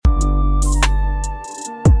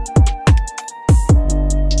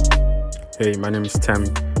Hey, my name is Tammy,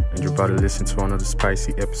 and you're about to listen to another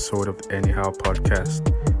spicy episode of the Anyhow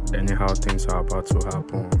podcast. Anyhow, things are about to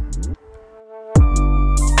happen.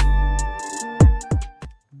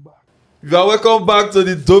 You are welcome back to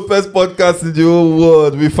the dopest podcast in the whole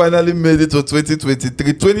world. We finally made it to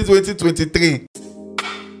 2023. 2023.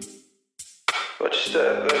 Watch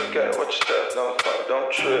that, big girl, watch that,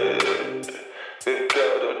 don't trip. Big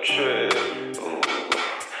girl, don't trip. Ooh.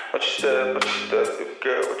 Watch that, big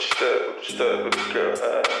girl, watch that, big girl. I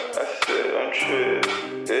said, don't trip.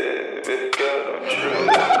 Yeah, big girl, don't trip.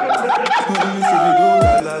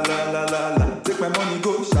 La la la la la. Take my money,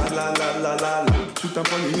 go sha la la la la la. Shoot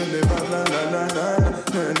up on the end, la la la la la.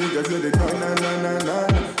 Niggas say they cry na na na na.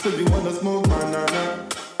 So you wanna smoke banana?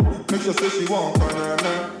 Make sure say she want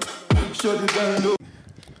banana. Show the down low.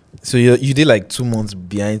 So you did like 2 months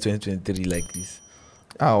behind 2023 like this.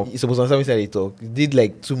 Ow. You supposed to understand when I talk. You did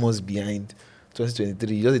like 2 months behind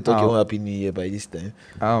 2023. You just talk your own Happy New Year by this time.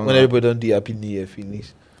 When everybody don't do Happy New Year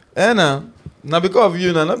finish. Now because of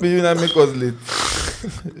you now, not be you now make us late.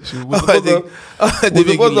 We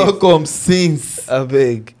supposed to come since. I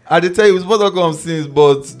beg. I did tell you we supposed to come since,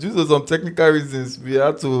 but due to some technical reasons, we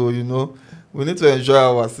had to, we need to enjoy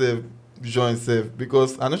ourselves, join self,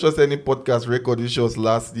 because I'm not sure any podcast record this shows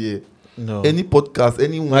last year. No. Any podcast,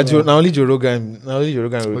 anyone. Now only Joe Rogan. Will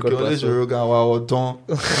record. Okay, only Joe Rogan. Our done.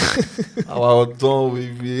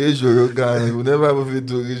 We hate Joe Rogan. We never ever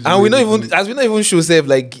do it. And we not even show self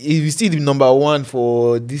like if you see the number one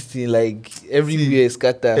for this thing like everywhere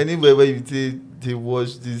scatter. Anywhere where you say they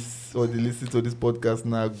watch this or they listen to this podcast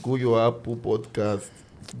now, go your Apple podcast,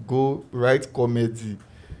 go write comedy.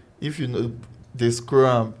 If you know they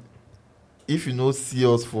scram, if you know see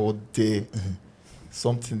us for day.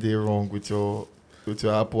 Something they wrong with your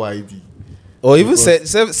Apple ID, or even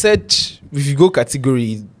search if you go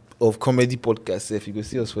category of comedy podcast. If you go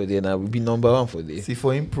see us for there now, we'll be number one for there. See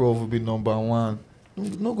for improv, we'll be number one.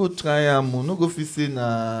 No go try no go feel say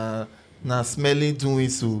na smelling doing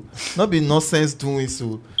so, not be nonsense doing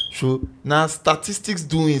so. Sure, na statistics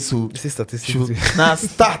doing so. You see statistics. Sure, na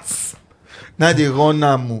stats. Now they run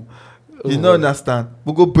amu. You don't understand.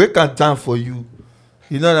 We go break it down for you.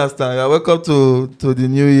 You don't understand. You're welcome to the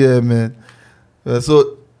new year, man.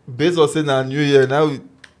 So, based on saying our new year, now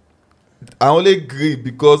I only agree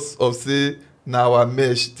because of say now our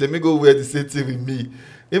mesh. Tell me go wear the same thing with me.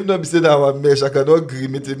 If not be say that our mesh, I cannot agree.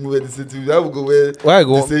 Me tell me wear the same thing. I will go wear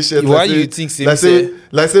the same shirt. Why you think same?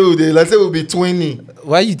 Like say we'll be 20.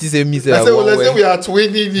 Why you think say me say? Let's say we are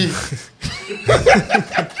 20.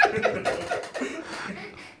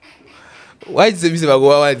 Why did you say I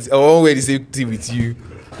won't wear the same thing with you?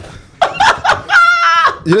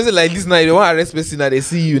 You know, say like this now, you don't want to arrest person now, they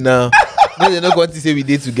see you now. No, they're not going to say we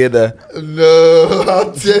did together. No,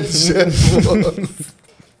 attention.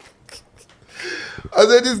 I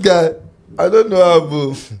said, this guy, I don't know how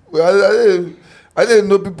to. I didn't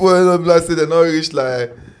know people like say they're not reach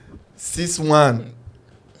like 6'1".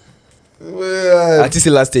 I think say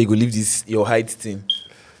last year you go leave this your height thing.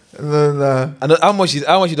 No. I know how much you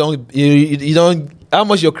don't how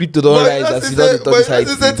much your crypto don't rise as you don't touch this height.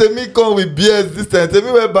 But you say me come with beers this time. Tell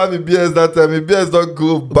me where buy me beers that time. My beers don't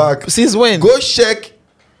go back. Since when? Go check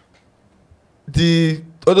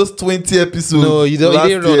all those 20 episodes. No, you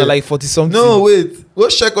didn't run like 40 something. No, wait. Go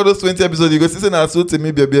check all those 20 episodes. You go see now so tell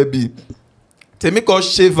me baby. Tell me call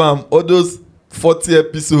shave all those 40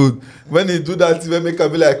 episodes. When he do that, he make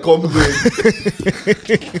am be like come going.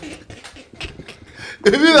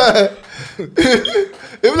 Even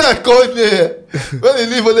like Kanye, when he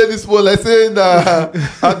leave only this one, like saying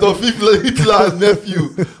Adolf Hitler's nephew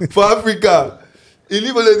for Africa, he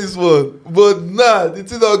leave only this one. But nah, the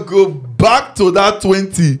thing don't go back to that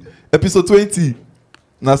 20, episode 20.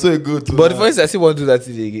 Now so it go to. But the first I still want to do that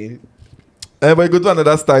thing again. But you go to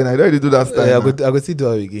another style now. You don't really do that style. Yeah, I go still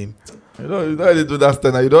do it again. You don't really do that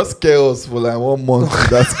style now. You don't scare us for like 1 month with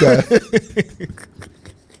that guy.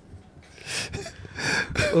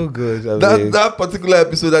 Oh god, that particular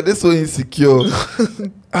episode that they so insecure.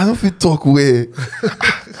 I don't feel talk way.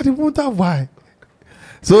 I didn't wonder why.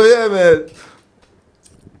 So yeah, man,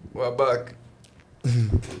 we're back.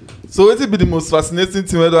 So what will be the most fascinating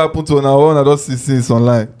thing that happened to our own adult since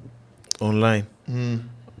online? Online.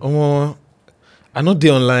 I know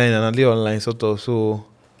they online and I dey online sort of. So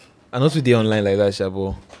I know today online like that,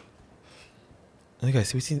 Shabo. I think I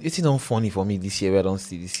see it's not funny for me this year. I don't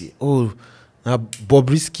see this year. Oh.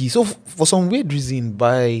 Bobrisky. So for some weird reason,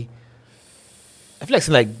 I feel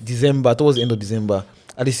like December, towards the end of December,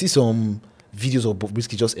 I see some videos of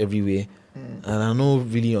Bobrisky just everywhere, and I don't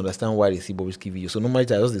really understand why they see Bobrisky videos. So normally I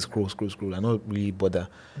just scroll. I don't really bother.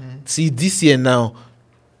 See this year now,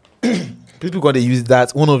 people gonna use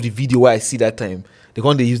that one of the video where I see that time. They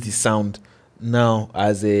gonna use the sound now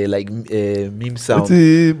as a like meme sound.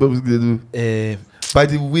 Wetin Bobrisky dey do? Uh, By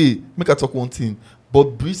the way, make I talk one thing.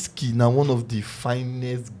 Bobrisky na one of the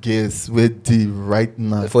finest girls wey dey right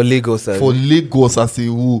now for Lagos. for Lagos as a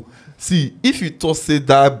whole. See, if you talk say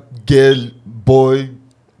that girl, boy,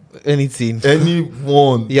 anything,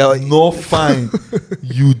 anyone, Yeah. not fine,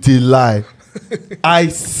 you dey lie. I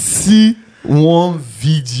see one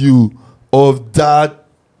video of that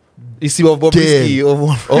you see of Bobrisky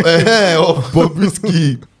of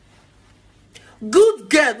Bobrisky. Good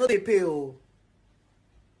girl, no they pay. Oh.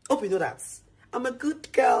 Hope you know that. I'm a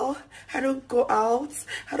good girl. I don't go out.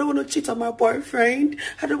 I don't want to cheat on my boyfriend.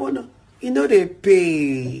 I don't want to. You know they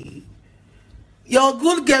pay. Your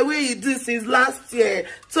good girl where you do since last year,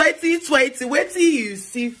 2020. Wait till you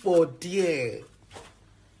see for dear.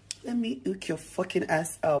 Let me hook your fucking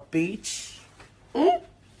ass up, bitch.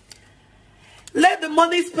 Let the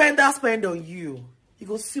money spend on you. You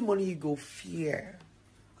go see money, you go fear.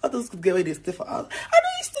 All those good girls where they stay for hours. I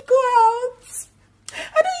don't used to go out.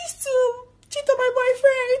 I don't used to cheat on my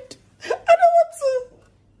boyfriend. I don't want to.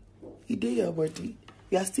 You did your body.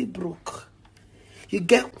 You are still broke. You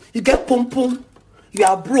get pum pum. You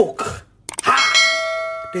are broke.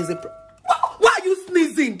 Ha! There's a. Why are you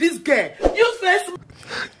sneezing? This girl. Useless.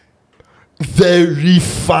 Very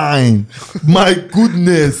fine. My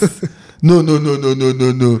goodness. No. You know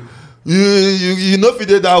if you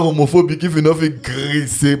did that homophobic, if you know if you agree,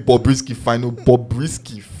 say Bobrisky fine. No,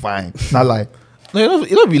 Bobrisky fine. Not lie. No,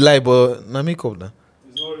 you don't be lie, but now makeup now.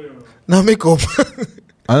 Now makeup.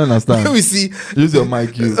 I don't understand. Let me see. Use your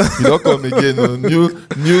mic, you don't come again. No. New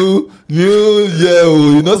yeah.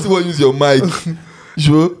 Oh, you not see what use your mic.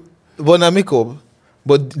 Sure. But now makeup.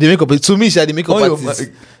 But the makeup to me, the makeup artists.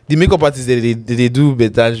 The makeup artists they do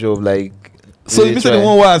better job. Like so you mean say the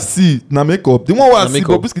one where I see na makeup. The one where I see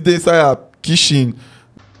makeup. Bobrisky dey inside her kitchen.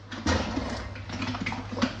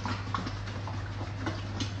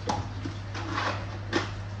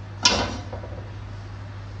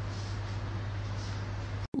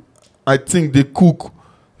 I think they cook,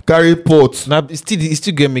 carry pots. now it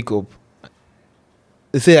still get makeup.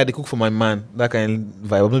 They say I they cook for my man. That kind of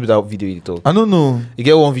vibe. Not that video you talk. I don't know. You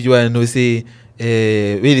get one video I know say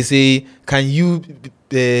where they say, can you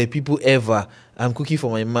people ever? I'm cooking for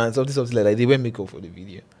my man. Something like that. They wear makeup for the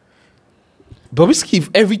video. Bobrisky,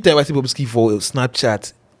 every time I see Bobrisky for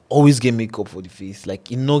Snapchat, always get makeup for the face. Like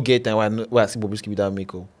you no get time where I see Bobrisky without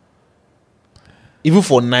makeup. Even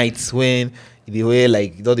for nights when they wear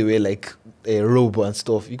like they wear like a robe and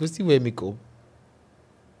stuff, you can still wear makeup.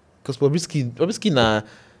 Because Bobrisky na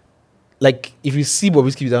like if you see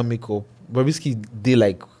Bobrisky without makeup, Bobrisky they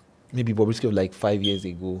like maybe Bobrisky of like 5 years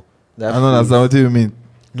ago. I don't understand what do you mean.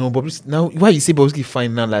 No, Bobrisky now why you say Bobrisky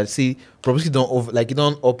fine now? Like say Bobrisky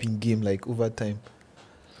don't up in game like over time.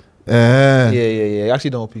 Yeah.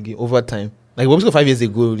 Actually don't up in game over time. Like Bobrisky of 5 years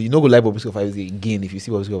ago, you know go like Bobrisky of 5 years again if you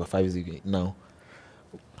see Bobrisky of 5 years ago now.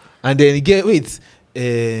 And then you get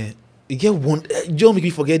you get one. Don't make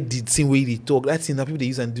me forget the thing where they talk. That thing that people they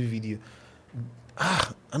use and do video.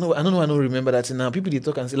 I don't remember that thing now. People they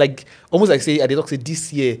talk and say like almost like say they talk say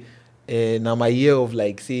this year. Now my year of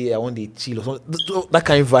like say I want to chill or something. That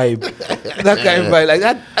kind of vibe. That kind of vibe like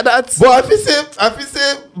that. That's. But I feel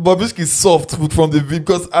say Bobrisky soft from the video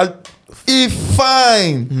because he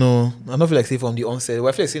fine. No, I don't feel like say from the onset. But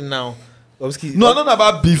I feel like say now. Bobrisky. No, I don't know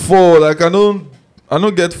about before. Like I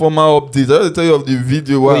don't get formal updates. I just tell you of the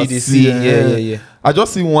video where I see. Yeah. I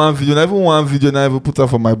just see one video. Not even one video. Not even put her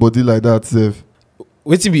for my body like that. Save.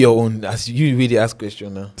 Wait till be your own. As you really ask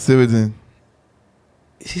question now. Say waiting.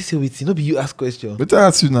 Say waiting. Not be you ask question. But I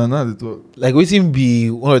ask you now. Now they talk. Like waiting be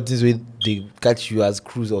one of the things where they catch you as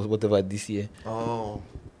cruise or whatever this year. Oh,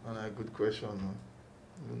 a good question.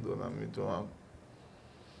 Even though I don't.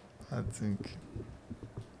 I think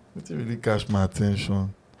it really catch my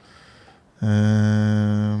attention.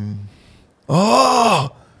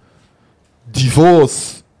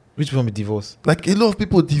 Divorce. Which one be divorce? Like a lot of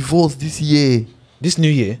people divorce this year. This new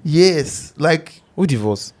year? Yes, like Who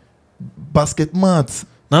divorce? basket mats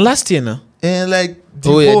Now last year now. and like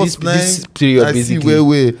divorce. this period I basically. see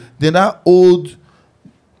where. Then that old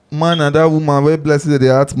man and that woman where blessed the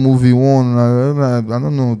art movie one. I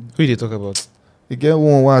don't know. Who they talk about? You get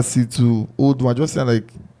one where I see two old one. Just saying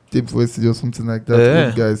like tape voice or something like that. Yeah.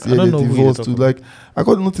 Old guys, I yeah, don't they know who you divorce talk too. about. Like I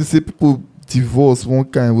got notice say people divorce one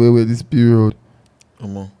kind way this period.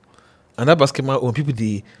 And that basketball when people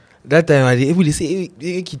that time they say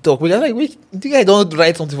hey, talk. But they're like, wait, you guys don't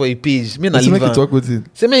write something for a page. Me not Let's leave make you am. talk with it.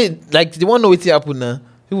 Say me like they want to know what happen now.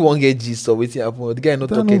 people won't get gist or waiting happen. The guy not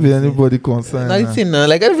There talking. no be anybody concerned. Now it's in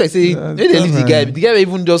like I don't like say Yeah, maybe they leave the fine. guy. The guy will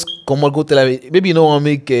even just come out go tell her maybe you know want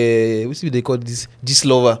make what's it they call this gist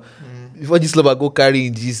lover. Before this lover go carry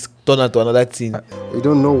this turn out to another thing. We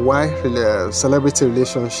don't know why celebrity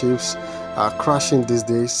relationships are crashing these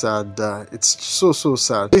days, and it's so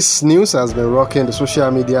sad. This news has been rocking the social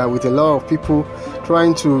media with a lot of people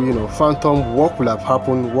trying to, phantom what will have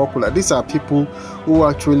happened. These are people who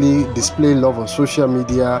actually display love on social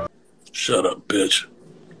media. Shut up, bitch.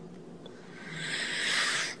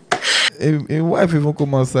 A wife even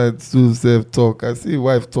come outside to self-talk. I see a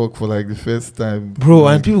wife talk for like the first time. Bro,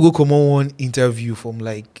 and people go come on one interview from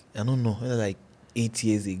like, I don't know, like 8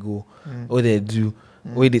 years ago. What they do,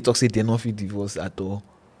 where they talk say they're not fit divorce at all.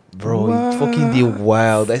 Bro, What? it's fucking they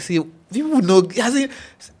wild. I say, people know,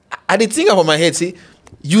 I did think about my head, say,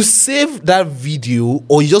 you save that video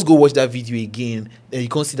or you just go watch that video again and you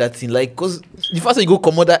can't see that thing. Like, because the first time you go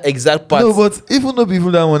come out that exact part. No, but even though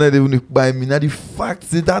people that wanted even buy me, now the fact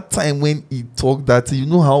say that time when he talked that, you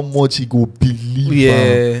know how much he go believe.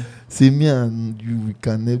 Yeah. Say me and you, me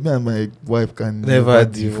and my wife can Never never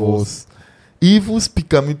divorce. divorce. He even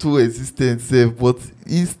speak am into existence, but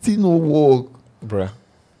it still no work. Bruh.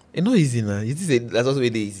 It's not easy now. You say that's also very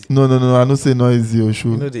easy. No, I don't say no easy or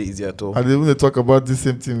sure. You know they easy at all. And they when they talk about the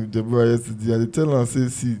same thing with Deborah yesterday, and they tell her say,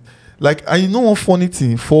 see, like, and you know one funny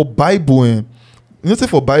thing for Bible, say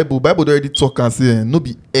for Bible they already talk and say, no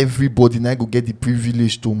be everybody now go get the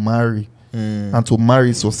privilege to marry and to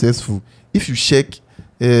marry successful. If you check,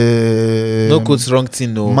 No quotes wrong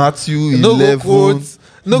thing, no. Matthew No 11, go quote.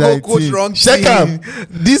 No go 19. quote wrong Check thing. am.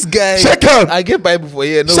 This guy. Check am. I get Bible for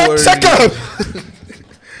here. No worry. Check am.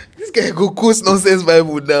 This guy go quote nonsense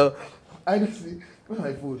Bible now. I don't see. Where's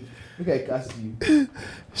my phone? Look, I cast you.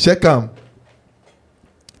 Check am.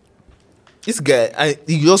 This guy,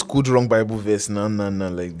 he just quote wrong Bible verse now,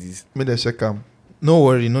 like this. Make them check am. No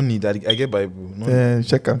worry, no need. I get Bible. No need.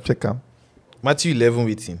 Check am. Matthew 11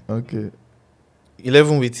 waiting. Okay.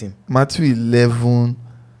 11 waiting. Matthew 11,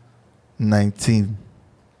 19.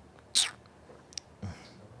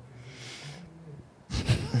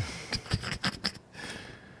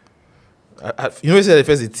 You know, you said the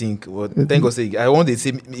first they think, but thank God say I want to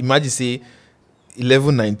say. Imagine say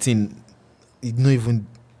 11, 19. It not even.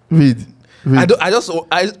 Read. In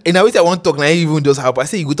a way I want to talk now. Even just happen. I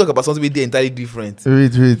say you could talk about something entirely different.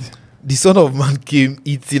 Read. The Son of Man came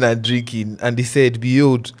eating and drinking, and they said,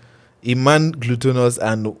 "Behold, a man gluttonous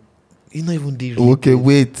and he not even did." Okay,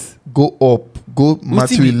 wait. Go up. Go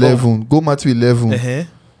Matthew 11. Go Matthew 11. Uh-huh.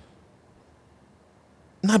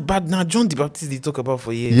 Not bad. Now John the Baptist they talk about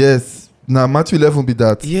for years. Yes. Now Matthew 11 be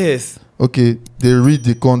that. Yes. Okay. They read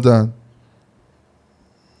the content.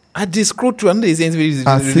 I just scroll through. I know they say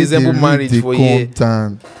I say resemble they read marriage the for years.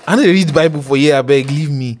 content. I know they read Bible for years. I beg,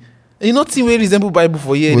 leave me. And you not see where resemble Bible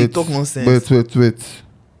for years. They Wait, talk nonsense. Wait.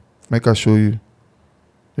 Make I show you.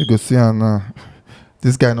 You go see her now.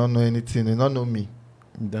 This guy don't know anything. He don't know me.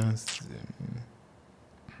 That's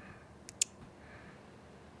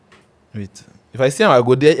wait. If I see him, I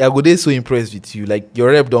go there so impressed with you. Like your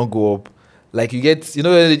rep don't go up. Like you get,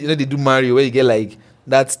 they do Mario where you get like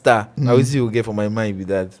that star. I will see you get for my mind with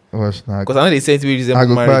that. Watch now. Because I know they say it will I resemble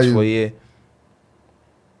go buy marriage you. for year.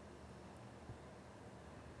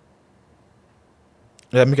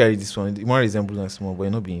 Yeah, make I read this one. It might resemble that small, but it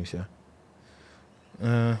not be him, sure.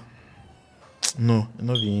 No, it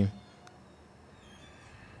not be him.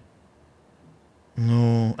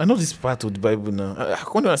 No, I know this part of the Bible now. I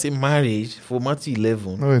can't even say marriage for Matthew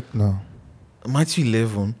 11. No, wait, no. Matthew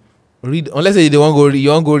 11. Read unless you want go. You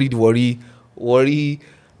want go read worry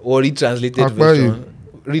translated I'll buy you. version.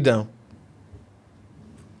 Read down.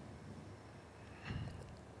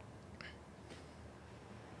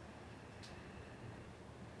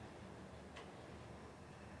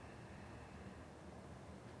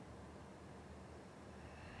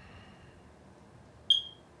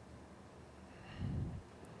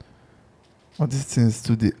 All these things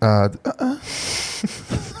to the ad.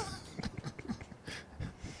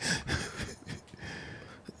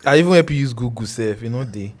 I even help you use Google self,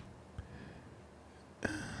 they.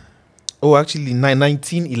 Oh, actually,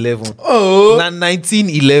 1911. Oh.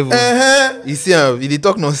 1911. You see, they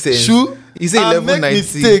talk nonsense. Shoe. You say I 11, make 19.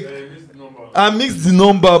 mistake. I mixed the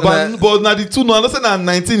number, but now the two no. I don't say na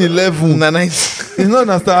 1911. Na 19. You know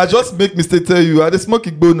understand? I just make mistake. Tell you, I dey smoke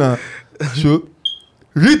igbo now. Sure.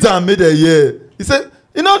 Read and made a year. He said,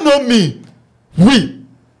 "You don't know me. We.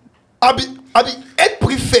 I be head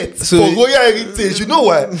prefect So for Royal Heritage. You know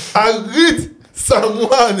why? I read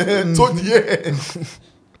someone to the end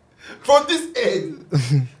from this end.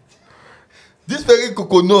 This very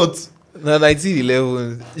coconut No,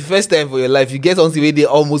 1911. The first time for your life, you get something where they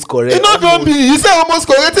almost correct. You don't be. You say almost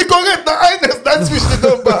correct. He correct the highness. That's which the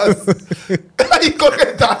numbers. He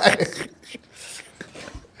correct that.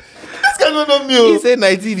 This guy don't know me. He said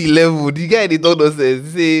 1911. The guy they told us he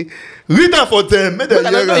say read that for them. Make them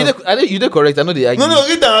hear am. you dey correct. I know they argue. No,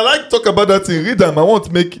 read that. I like talk about that thing. Read them. I want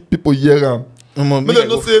to make people hear them. Make them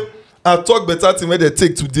not say I talk better thing where they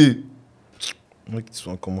take today. Make this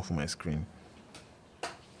one come off my screen.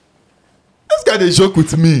 This guy they joke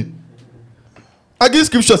with me. I give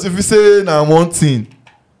scriptures if you say now one thing.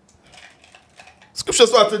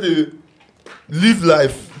 Scriptures what I tell they live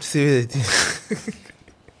life. See what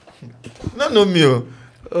No know me. oh,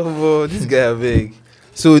 boy, this guy big.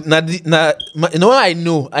 So you know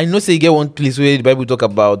what I know say you get one place where the Bible talk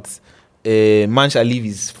about man shall leave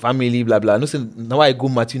his family, blah blah. No say now I go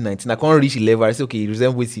Matthew 19. I can't reach 11. I say okay,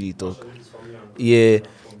 resemble what he talk. Yeah,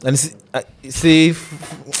 and say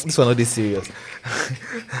this one not this serious.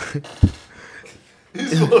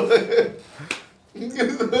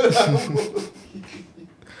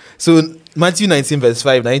 So Matthew 19 verse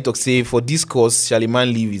 5. Now he talk say for this cause shall a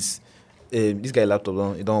man leave his this guy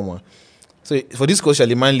laptop you don't want. So for this cause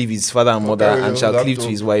shall a man leave his father and mother and shall cleave to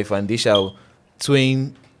his wife, and they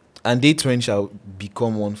twain shall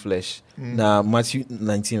become one flesh. Now Matthew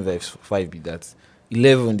 19 verse 5 be that.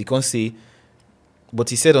 11 they can't say, but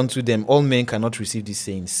he said unto them, all men cannot receive this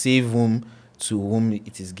saying, save whom to whom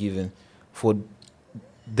it is given. For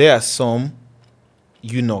there are some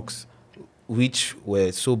eunuchs which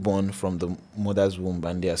were so born from the mother's womb,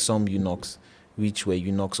 and there are some eunuchs which were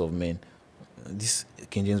eunuchs of men. This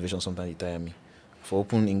King James version sometimes it tire me. For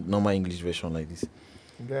open normal English version like this.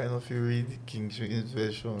 Guy, if you read King James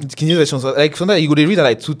version. King James version, so like sometimes you go to read that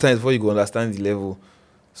like 2 times before you go understand the level.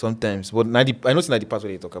 Sometimes, but I know it's not the part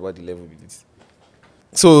where they talk about the level with it.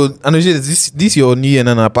 So, Anoje, this your new and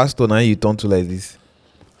a pastor now you turn to like this.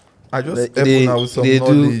 I just Like, help now with some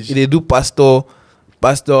knowledge. They do pastor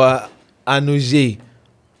Anoje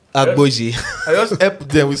Agboje. I just help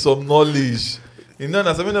them with some knowledge. You know,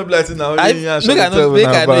 now something not like now. I not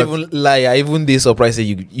even lie. I even they surprised that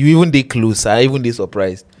you even they close. I even they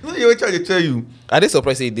surprised. No, you try to tell you. Are they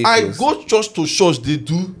surprised that they close? I go church to church. They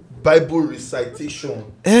do Bible recitation.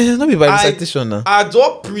 Not be Bible recitation now. I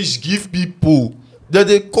don't preach give people. Then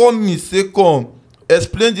they call me say come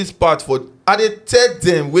explain this part for. I dey tell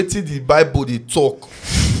them wetin the Bible they talk.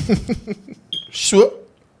 Sure.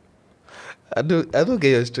 I don't get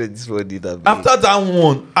your straight this one that. After that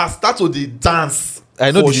one, I start to the dance.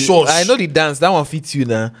 I know for church. I know the dance. That one fits you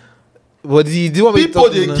now. But the one people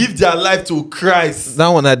they give their life to Christ. That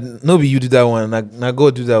one, no be you do that one. Now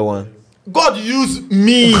God do that one. God use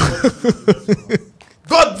me.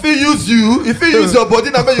 God will use you. If he use your body,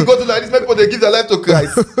 now when you go to like this, people they give their life to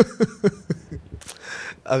Christ.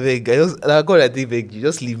 I beg, God, I think beg you,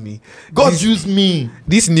 just leave me. God use me.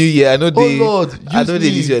 This new year, I know they. Oh Lord, use I know they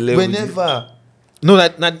use your level. whenever. No,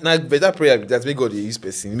 not better prayer be that. May God they use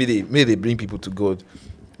person. May they bring people to God.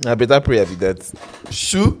 Now better prayer be that.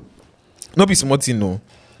 Sure. Not be smart thing, no.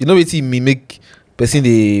 You know what me make person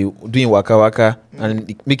they doing waka and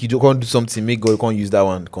it make you can't do something. Make God can't use that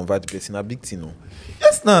one convert the person. A big thing, no.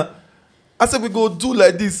 Yes, now. I said we go do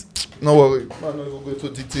like this. No worry. Man, no go to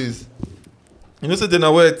details. You know, say then I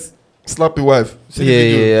wait slap your wife. See the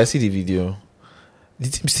video? Yeah, I see the video. The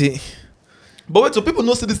team say, but wait, so people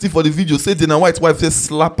don't see this thing for the video. Say Dana White's wife says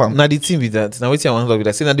slap him. now the team with that. Now wait, I want to talk with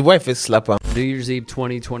that. Say now the wife is slap him. New Year's Eve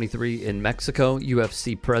 2023 in Mexico,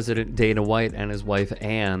 UFC President Dana White and his wife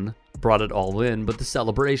Ann brought it all in, but the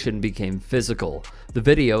celebration became physical. The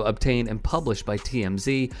video, obtained and published by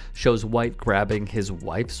TMZ, shows White grabbing his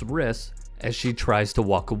wife's wrist as she tries to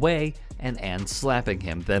walk away and Ann slapping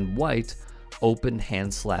him. Then White open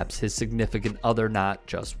hand slaps his significant other not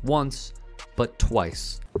just once, but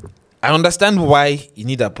twice. I understand why you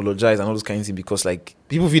need to apologize and all those kind of things because like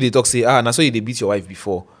people feel they talk say now so you they beat your wife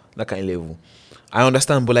before that kind of level. I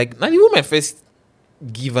understand, but like now the woman first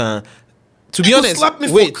give her. To be You honest, slap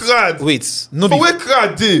me wait, for crowd. wait, no For be, where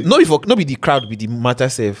crowd dey? no be the crowd, be the matter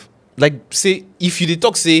self. Like say if you dey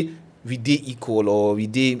talk say we dey equal or we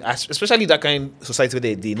dey, especially that kind of society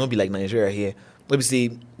where they not be like Nigeria here. Let me say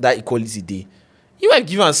that equality day. You might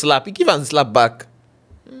give her a slap, you give her a slap back.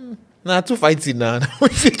 Nah, two fighting now. Nah,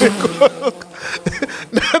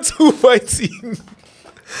 two fighting.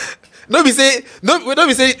 No be say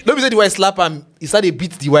the wife slap him. He started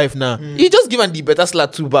beat the wife now. He just give him the better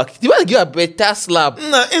slap too back. The wife give a better slap.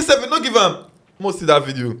 Nah, instead not give him. Most see that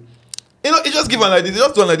video. You know, he just give him like this. He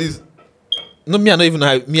just do him like this. No, me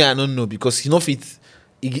I don't know because he no fit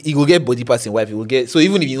he go get body passing wife. He will get so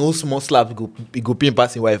even if you know small slap, he go pain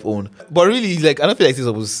passing wife own. But really, like I don't feel like this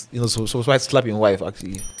was so slap your wife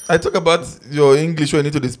actually. I talk about your English when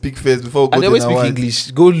you need to speak first before we go I to always speak Nawai.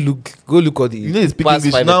 English. Go look at the. You need to speak past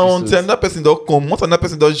English 5 now. episodes. Until another person don't come. Once another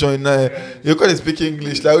person don't join now, you can't speak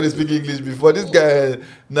English. Like how they speak English before. This guy,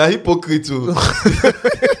 nah hypocrite too.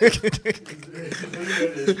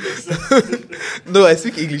 No, I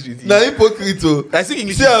speak English with you. Nah hypocrite too. I speak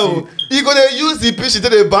English See with how you. he gonna use the pitch to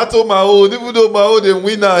the battle my own, even though my own they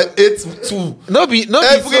win 8-2. No be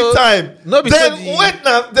Every so, time. No be then so the, wait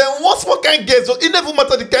now. Then what's what kind guest? So it never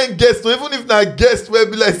matter the kind guest. So even if na guest will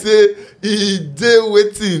be like say he dey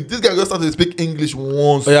waiting. This guy just start to speak English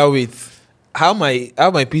once. Oh yeah, wait. How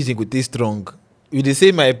my pigeon could taste strong? You dey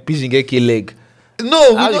say my pigeon get K leg.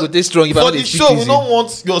 No, How we you not, go taste strong if I for no the dey speak show we pidgin? don't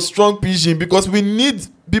want your strong pidgin because we need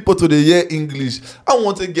people to dey hear English. I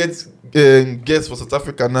want to get guests for South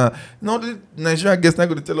Africa now. Now the Nigerian guests now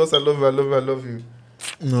go to tell us I love you, I love you, I love you.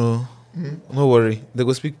 No, no worry. They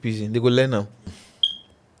go speak pidgin. They go learn now.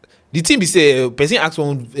 The thing be say, person ask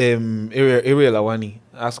one Ariel Lawani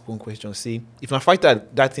ask one question. Say, if na fighter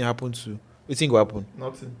that thing happen to, what thing go happen?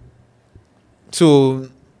 Nothing. So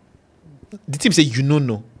the team say you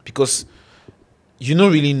know because you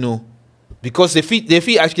don't really know because they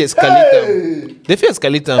feel actually escalate them. They feel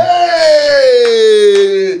escalate them.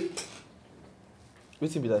 Hey!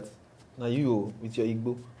 What thing be that? Now you with your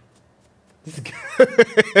Igbo. This guy.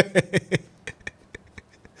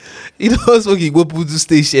 You know so Igbo people to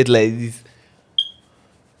stay shit like this.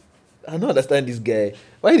 I don't understand this guy.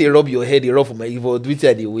 Why they rub your head? They rub for my Igbo. Do it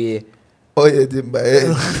the way. Oh yeah, in my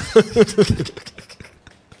head.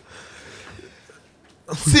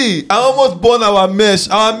 See, I almost bought our mesh.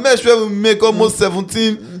 Our mesh where we make almost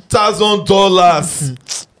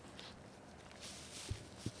 $17,000.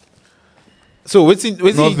 So waiting.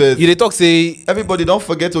 Not bad. You dey talk say Everybody, don't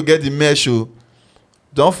forget to get the mesh. Oh.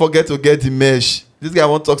 Don't forget to get the mesh. This guy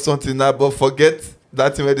won't talk something now, but forget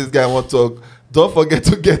that thing where this guy won't talk. Don't forget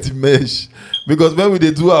to get the mesh because when we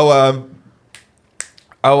dey do our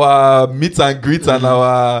meet and greet and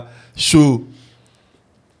our show,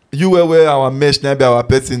 you will wear our mesh now be our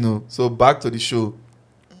person. Oh. So back to the show.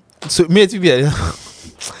 so me to be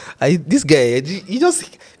this guy. He just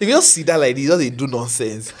if you just see that like this, he just dey do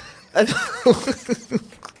nonsense.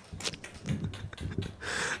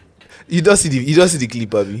 You just see the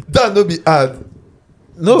clip, Abi. That no be ad.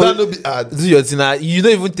 No, That no be ad. do your thing now. You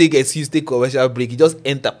don't even take excuse, take commercial break. You just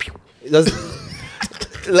enter. Pew. Just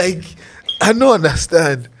like I don't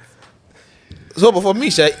understand. So, but for me,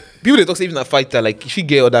 people they talk say even a fighter like if you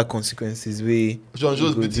get other consequences, we John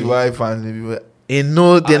Jones beat his wife and everywhere. they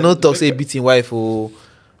no talk say beating wife oh.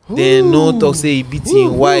 They no talk say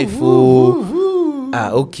beating wife oh.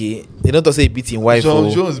 Okay. They don't talk say beating wife John oh.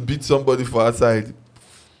 Jones beat somebody for outside.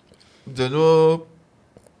 They know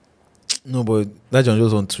No, but that John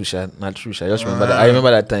Jones on true shot, not true shot. I just remember that. I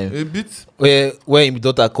remember that time a bit. where his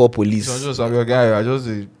daughter called police. John Jones, I'm your guy. I just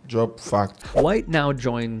drop fact. White now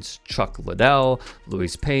joins Chuck Liddell,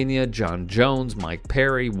 Luis Pena, John Jones, Mike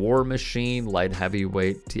Perry, War Machine, light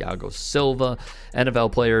heavyweight Thiago Silva,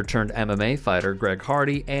 NFL player turned MMA fighter Greg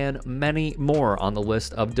Hardy, and many more on the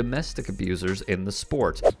list of domestic abusers in the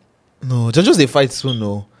sport. No, John Jones they fight soon.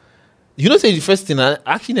 No, you know say the first thing I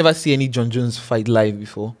actually never see any John Jones fight live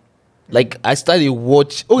before. Like I started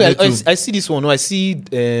watch. Okay, I see this one. No, I see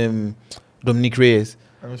Dominic Reyes.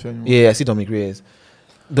 Yeah, I see Dominic Reyes.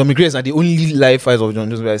 Dominic Reyes are the only live fights of John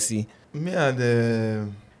Jones where I see. Me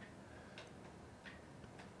and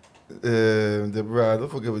the brother, don't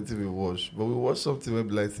forget what we watch, but we watch something where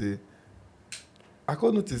be like say, I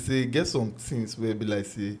can't notice say get some things where be like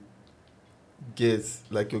say, guess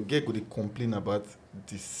like your girl could complain about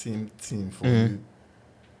the same thing for you.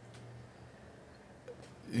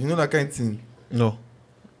 You know that kind of thing. No,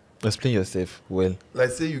 explain yourself well.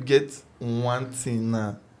 Like say you get one thing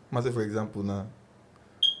now. Say for example now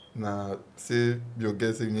say your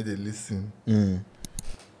girl say you need to listen.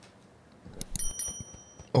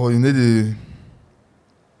 Or you need to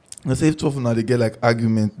let's say if two of them now they get like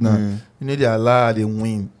argument now. You need to allow her to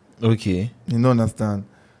win. Okay. You don't understand.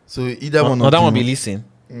 So either one No, or that two. one be listen.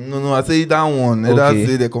 No, I say either one. Okay. Either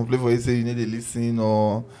say they complain for you, say you need to listen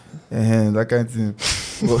or that kind of thing.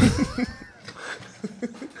 But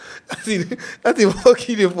That's a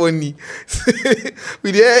fucking funny.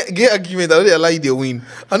 With the get argument, I don't allow you to win.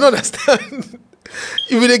 I don't understand.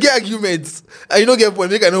 If you get arguments and you don't get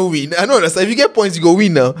points, you cannot win. I don't understand. If you get points, you go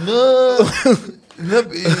win now. no, not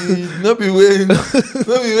be when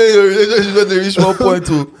your relationship when they reach one point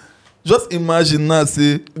to Just imagine now,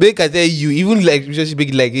 say, Make I tell you, even like relationship make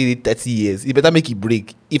it like 30 years, you better make it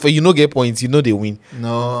break. If you no get points, you know they win.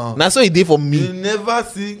 no. Now so it did for me. You never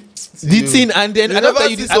see The thing, and then You I don't never tell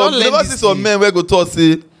you see this. I don't some, learn never this see some thing. men where go talk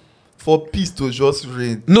say for peace to just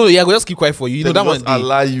reign. No, yeah, I go just keep quiet for you. You know They that one. just Dey.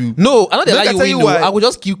 allow you. No, I know they Make allow I you tell win. you No, why. I will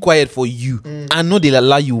just keep quiet for you. I know they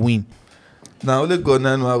allow you win. Now only God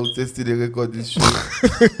now know I will test the record this show.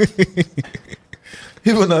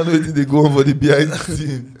 Even I know it they go on for the behind the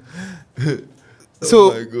scene.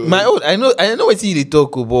 So my God. my own, I know what you they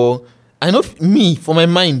talk about. I know me for my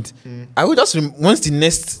mind. I will just once the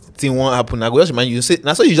next thing won't happen, I will just remind you. Say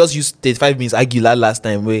now, so you just use 35 minutes argue last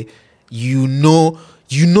time where you know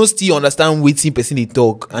still understand waiting person they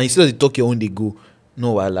talk and instead of they talk your own they go.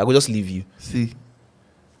 No, I will just leave you. See,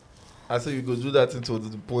 I say you go do that until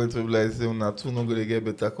the point where like say una two not gonna get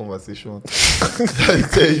better conversation. I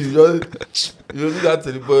tell you, you do that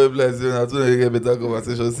to the point where like say una two not gonna get better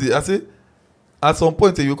conversation. See, I say at some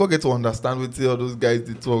point you can't get to understand what all those guys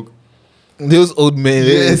they talk. Those old men,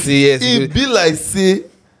 yes. It be like say,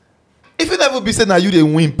 if you never be saying now you they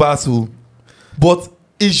win pass o, but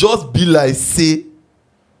it just be like say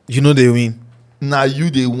You know they win. now you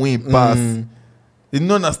they win pass. You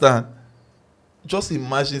don't understand? Just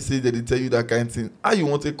imagine say that they tell you that kind of thing. How you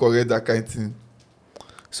want to correct that kind of thing?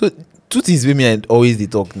 So two things with me I always they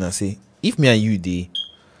talk now. Say if me and you they,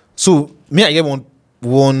 so me I get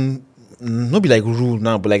one no be like rule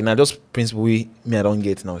now, but like now just principle way me I don't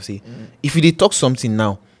get now. Say if you they talk something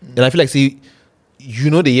now, then I feel like say you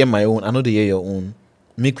know they hear my own, I know they hear your own.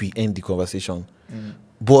 Make we end the conversation.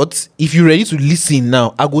 But if you're ready to listen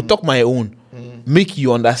now, I go talk my own. Make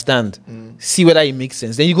you understand. See whether it makes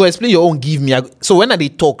sense. Then you go explain your own. Give me. So when they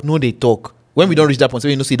talk, no, they talk. When we don't reach that point, so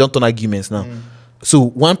you know, say don't turn arguments now. So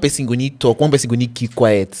one person go need talk, one person go need keep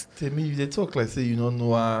quiet. Tell me if they talk like say you don't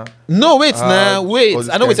know how. No, wait, now, all wait. this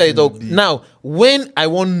I know what kind I of talk. thing be. Now, when I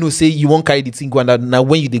want to say you won't carry the thing go under, now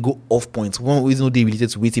when you they go off points, one is no they related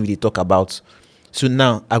to waiting they talk about. So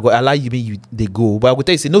now I go allow you when you they go, but I go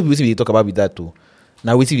tell you say no waiting they talk about with that too.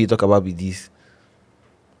 Now waiting they talk about with this.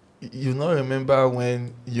 You not remember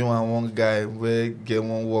when you and one guy where get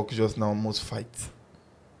one work just now almost fight?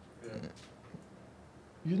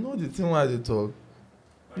 You know the thing why they talk.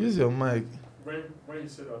 Use your mic. When you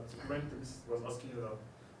said that, when Chris was asking you that,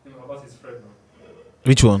 you know, about his friend now.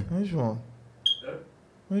 Which one? Which one? Yeah?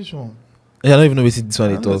 Which one? I don't even know what this one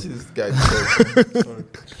I they don't talk. see this guy talk. Sorry.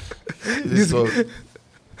 This talk.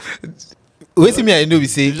 Wait me I know we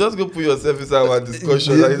say You just go put yourself inside our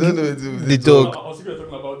discussion. I don't know what to the do. talk. I was talking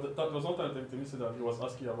about that. There was one time Temi said that he was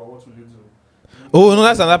asking about what will you do. Oh no,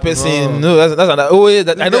 that's another person. No, that's another. Oh yeah,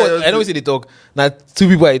 that, I know we say they talk. Now two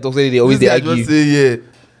people I talk say they always they This guy argue. just say yeah.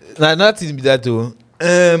 Now nothing be that too.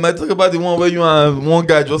 I talk about the one where you and one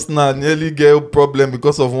guy just now nearly get a problem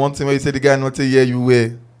because of one thing where you say the guy not say yeah you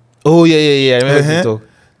were. Oh yeah. I remember they talk.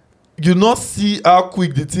 You not see how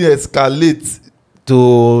quick the thing escalates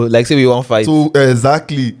To like say we won't fight. to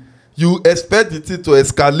exactly. You expect the thing to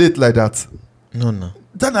escalate like that. No.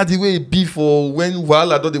 That's not the way it be for when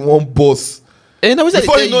Wahala don't the one boss. And I was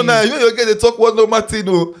Before you know now, you get the talk one normal thing.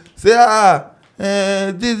 No. Say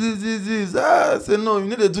this. Say no, you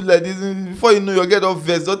need to do like this. Before you know, you get off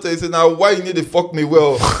vest. Don't tell you say now why you need to fuck me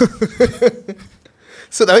well.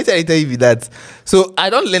 So now I tell you that. So I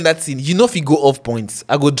don't learn that thing. You know if you go off points,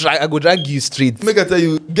 I go drag you straight. Make I tell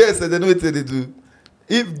you, girls they know what they do.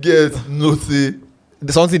 If girls no say,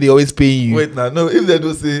 There's something they always pay you. wait now, no. If they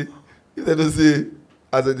don't say,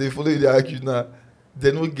 as they follow you, they argue now,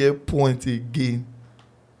 they don't get point again.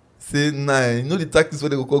 Say nah, you know the tactics where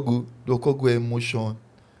they go go emotion.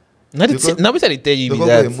 Now Because- they tell you They be go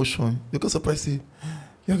that. go emotion. You go surprise say,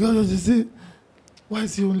 your girl just say, why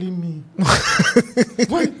is it only me?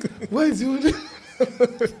 why is it only?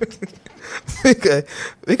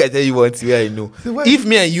 Make I tell you one thing where I know. Say, why If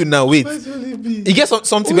me and you now wait, Why is it only me? you get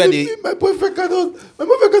something where Only they. me, my boyfriend cannot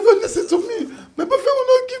listen to me. My boyfriend will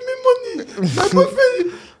not give me money. My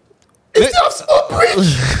boyfriend is still have small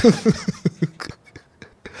bridge.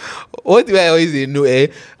 What do I always say no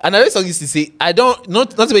and I always used to say I don't not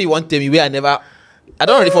the way you want to tell me where I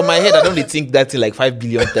don't really for my head I don't really think that thing like 5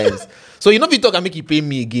 billion times. So you know if you talk and make you pay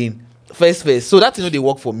me again. First. So that you know they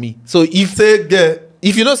work for me. So Say get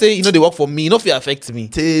if you know say you know they work for me, you know if it affect me.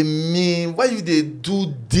 tell me why you they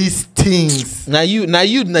do these things. Now you they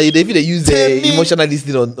use Tell me emotional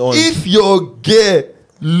listening on. If your girl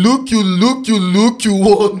look you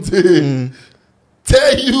one day,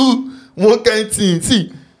 tell you one kind thing.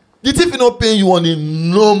 See, the thief not paying you on a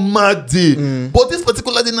normal day, but this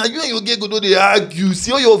particular day now you and your girl go do they argue.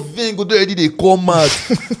 See all your vein go do already they come out.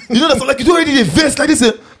 You know that's like you do already they vex like this.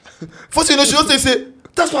 First you know she just say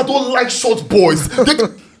That's why I don't like short boys.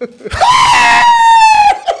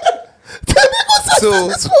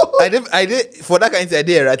 So I did for that kind of thing, I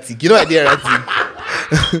did erratic. You know I did erratic.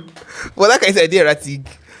 For that kind of thing, I did erratic.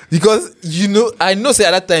 Because I know say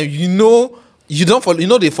at that time, you don't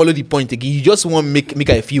follow, they follow the point again. You just want make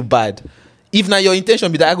I feel bad. If now your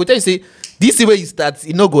intention be that, I go tell you say, this is where you start,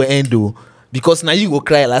 it no go end though. Because now you go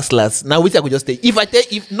cry last. Now wait, I go just tell you.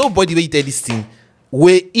 If nobody will tell this thing,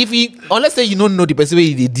 unless say you don't know the person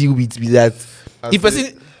where they deal with that. If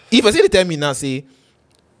person they tell me now say,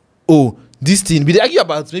 oh, this thing, maybe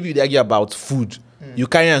they argue about food. You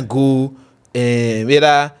carry and go,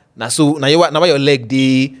 whether now your leg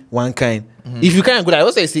day one kind. If you carry and go, I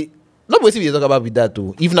also say, nobody will talk about with that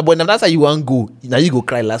too. If but that's how you want go, now you go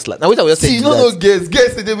cry last. Now wait, I will just say, you know,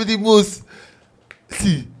 guess they be the most.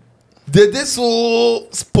 See, they're so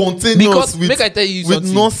spontaneous because with, make I tell you with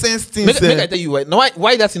something. nonsense things. Make I tell you why. Now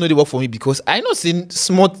why that's they work for me, because I know saying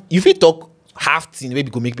smart. If you talk half thing,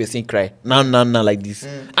 maybe go make person cry. Now like this,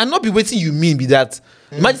 and not be waiting. You mean be that?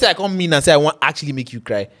 Imagine say I come mean and say I want actually make you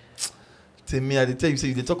cry. Tell me, I tell you,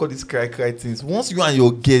 say they talk all these cry things. Once you and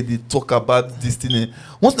your girl they talk about this thing,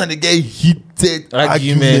 once now they get heated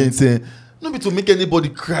arguments. No be to make anybody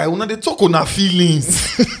cry. When they talk on their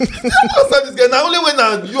feelings. This guy, now only when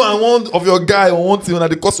you and one of your guy or one thing when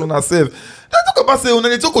they cuss on herself. They talk about say when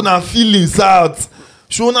they talk on their feelings out.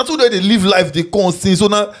 So now today they live life they constant. So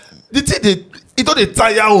now the thing they don't they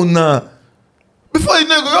tire on now. Before you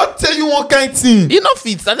know, I'll tell you one kind of thing. You know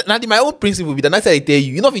fit. Now my own principle be that that's how I tell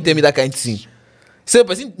you. You know fit tell me that kind of thing. So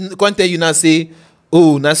person can't tell you now say,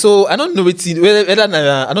 oh, now so I don't know it.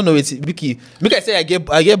 I don't know it. Vicky, make I say I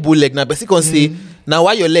get bull leg now. Person can say now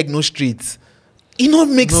why your leg no straight. It not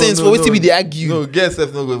make sense for what we they argue. No, guess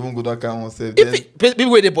if not go even go that kind of one self. If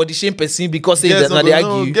people where they body shame person because say that now they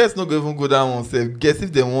argue. No, guess not go even go that one self. Guess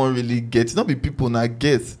if they won't really get. It's not be people now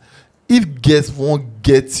guess. If guess won't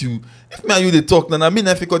get you. If me and you they talk now, I mean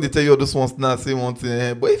I think they tell you all those ones now say one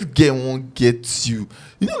thing, but if gay won't get you,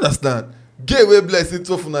 you don't understand. Gay will bless it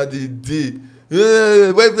off on the day.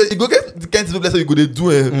 You go get the kind of blessing you go they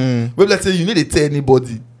do. Well, let's say you need to tell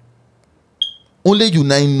anybody. Only you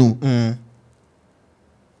nine know.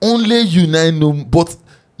 Only you nine know. But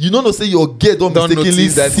you don't know say your gay don't mistakenly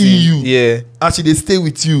see you. Yeah. Actually they stay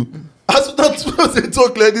with you. As you not supposed to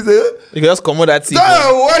talk like this, you can just come on that thing.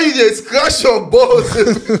 Why you just scratch your balls?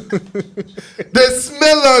 They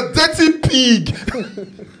smell a dirty pig.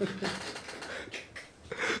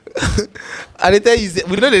 And they tell you,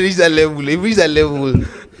 we know they reach that level. They reach that level.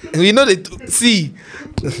 We know they see.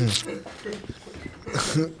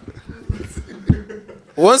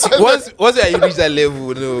 once you reach that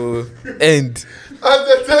level, no end. As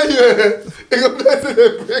they tell you, you go bless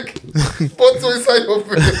the break. Put inside your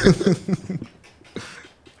brain.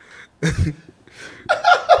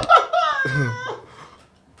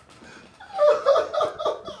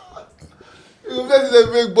 You go bless the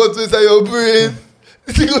break bottle inside your brain.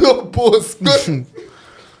 You go your boss.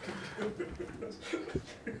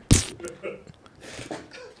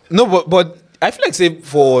 No, but I feel like say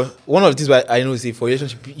for one of the things why I know say for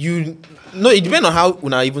relationship, it depends on how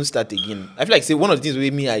when I even start again. I feel like say one of the things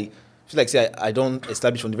with me I feel like say I don't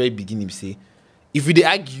establish from the very beginning. Say if we they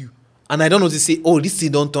argue and I don't know to say this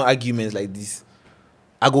thing don't turn arguments like this,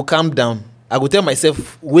 I go calm down. I go tell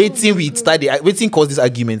myself waiting cause this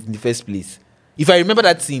argument in the first place. If I remember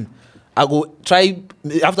that thing, I go try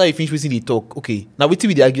after I finish waiting the talk. Okay, now waiting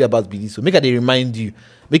we they argue about this, so make they remind you,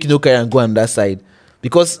 make you no carry and go on that side.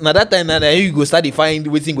 Because now that time now you go start to find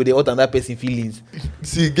waiting go the out and that person feelings.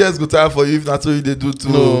 See, girls go tired for you if that's what they do too.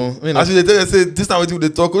 No, actually they tell you say this time what they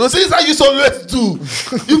talk. No, say this how you always do.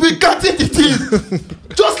 You be cutting the thing.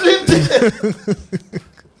 Just leave it.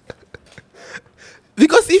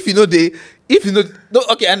 Because if you know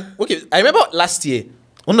I remember last year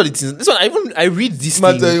one of the things. This one I read this thing.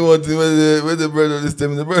 I tell you one thing when the brother this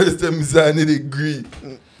time is I need agree.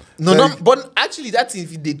 No, but actually that thing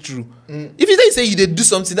if they true. If you say you they do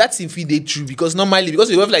something, that thing if they true because normally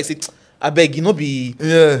because you have like say I beg you not be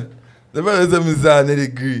the brother tell me I need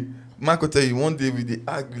agree. Marco tell you one day we they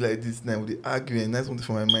argue like this now we they argue and that's something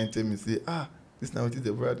from my mind tell me say this now what is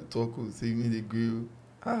the brother talk say you need agree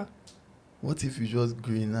what if you just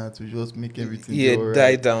agree now to just make everything go right?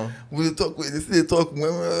 Die down. We talk they say they talk I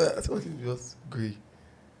said what if you just agree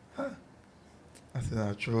I said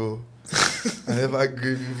nah true. I never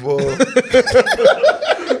agreed before. I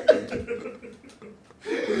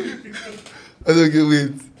don't get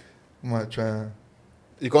wait. I'm trying.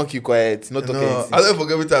 You can't keep quiet. Not talking. No, I don't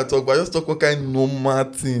forget what I talk, but I just talk one kind of normal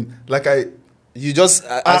thing. Like you just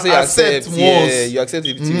I say accept once. Yeah, you accept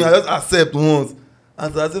it. I just accept once.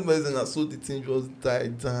 As I said, I saw the thing just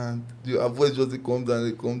died down. Her voice just they come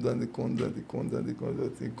down,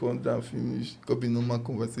 finish. Could be normal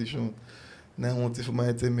conversation. Now I want it for my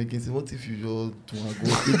head making say, what if you just do and go?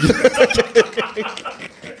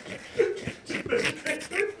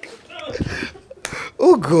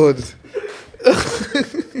 Oh God.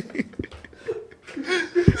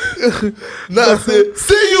 Now I say,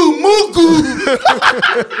 see you, Mugu!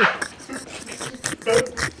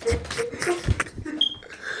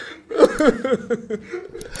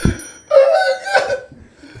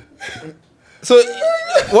 So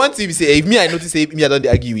one thing you say, if me I notice say me I don't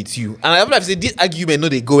argue with you, and I have say this argument no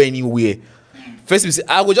they go anywhere. First we say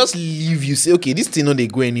I will just leave you. Say okay, this thing no they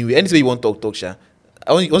go anywhere. Anything you want talk, sha.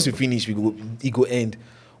 Once we finish, it go end.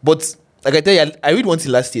 But like I tell you, I read one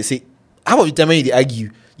thing last year. Say half of the time when you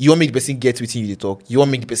argue, you want make the person get within you they talk. You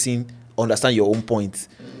want make the person understand your own point.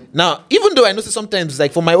 Now, even though I know sometimes,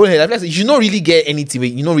 like for my own head, I feel like you don't really get anything.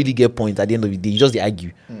 You don't really get point at the end of the day. You just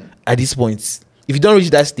argue at this point. If you don't reach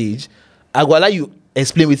that stage, I will allow you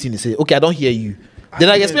explain with you and say, okay, I don't hear you. Then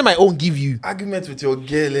I explain my own, give you. Argument with your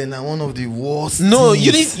girl and one of the worst. No, things.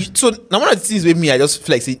 you need. So now one of the things with me, I just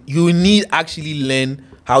feel like say you need actually learn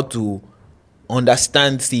how to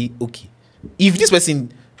understand. Say, okay, if this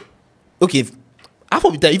person, okay. Half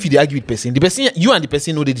of the time, if you argue with the person, you and the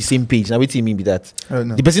person know they're the same page. Now, what do you mean by that?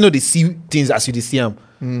 The person know they see things as you they see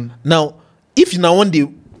them. Now, if you now one day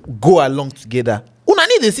go along together, una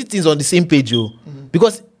need to see things on the same page, yo.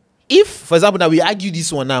 Because if, for example, now we argue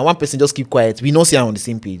this one now, one person just keep quiet, we know see them on the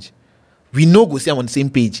same page. We know go see them on the same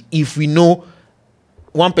page. If we know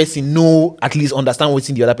one person know at least understand what's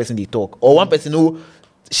in the other person they talk, or one person know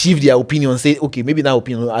shift their opinion, say okay, maybe that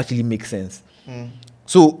opinion will actually make sense.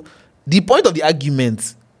 So. The point of the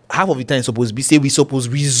argument, half of the time, supposed to be say we suppose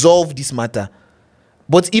resolve this matter.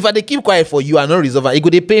 But if I they keep quiet for you and not resolve it, go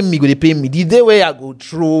they pay me. The day where I go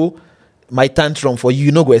through my tantrum for you,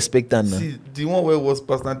 you no go expect that. See, the one where was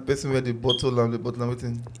past that person where the bottle and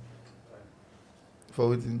waiting. For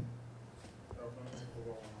waiting.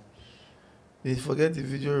 You forget the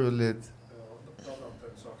video roulette.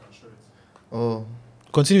 Oh.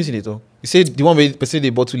 Continue seeing it all. You said the one where the person they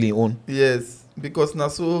bottle in own. Yes, because now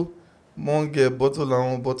so one get bottle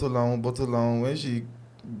and when she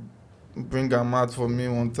bring her mouth for me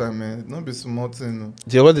one time, man, not be smart thing.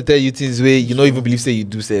 They want to tell you things where you don't even believe say you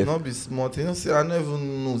do say. Not be smart. You know, see, I never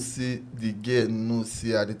know see the girl no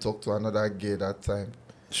see I they talk to another girl that time.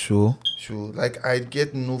 Sure. Like I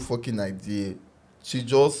get no fucking idea. She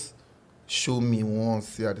just show me once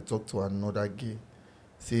see I they talk to another girl.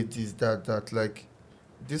 Say this, that. Like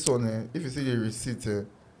this one, if you see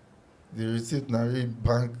the receipt now really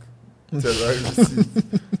bank tell receipt.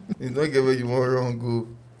 You don't get where you want wrong go.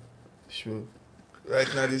 Sure. Right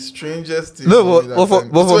now the strangest thing. No, but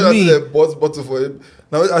for me, the boss bottle for him.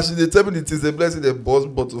 Now actually they tell me the things they bless the boss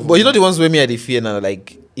bottle. But you know the ones where me I they fear now.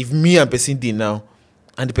 Like if me and person did now,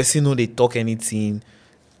 and the person know they talk anything,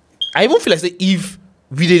 I even feel like say if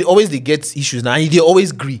we they always they get issues now and they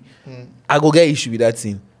always agree, I go get issue with that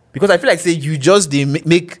thing because I feel like say you just they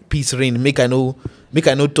make peace reign, make I know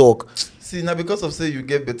talk. See now because of say you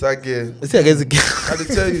get better girl. See I guess I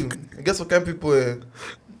dey tell you, I guess what kind of people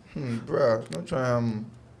bruh, don't try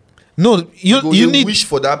no, you need wish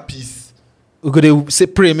for that peace. We could say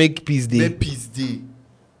pray make peace day. Make peace day.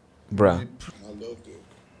 Bruh. I loved it.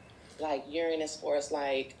 Like Uranus for us,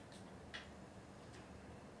 like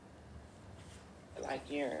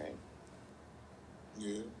urine.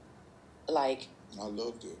 Yeah, Like I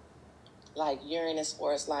loved it. Uranus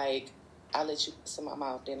for us, like I let you kiss in my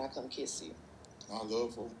mouth, then I come kiss you. I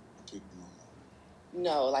love her. I picked my mouth.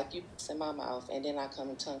 No, like you kiss in my mouth, and then I come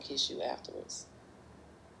and tongue kiss you afterwards.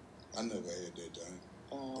 I never had that done.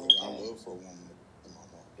 Oh, But I okay. love for a woman in my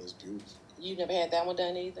mouth. That's beautiful. You never had that one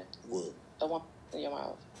done either? What? The one in your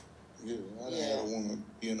mouth. Yeah, I done Yeah. had a woman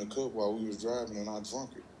be in a cup while we was driving and I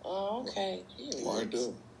drunk it. Oh, okay. Right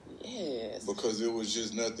there. Yes. Because it was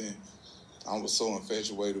just nothing. I was so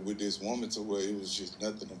infatuated with this woman to where it was just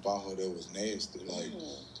nothing about her that was nasty. Like,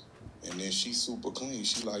 and then she's super clean.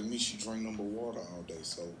 She like me. She drink number water all day.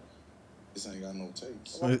 So this ain't got no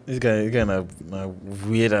taste. This guy, a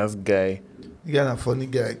weird ass guy. You got a funny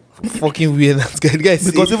guy. Fucking weird ass guy. The guy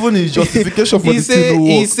Because even his justification for he's the thing no work.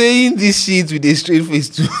 he's saying this shit with a straight face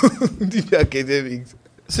to the academics.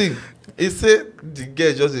 See, he said the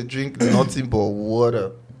girl just a drink nothing but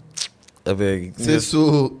water. I beg. Say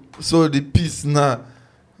so the peace now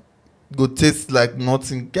go taste like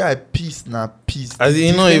nothing. Guy, peace now peace. As The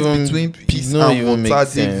in, not difference even- between peace it not and even water make dey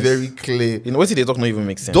sense. very clear. You know what they talk not even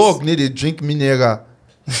make sense. Dog need a drink mineral.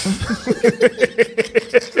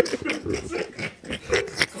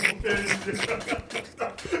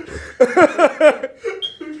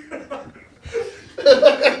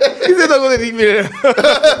 He said not going to drink mineral.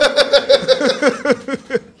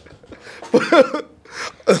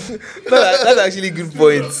 That's actually a good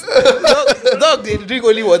point. Dog, they drink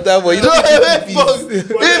only water, but you don't drink peace.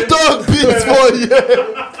 If dog beats for you.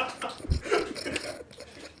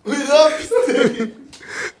 We love steak.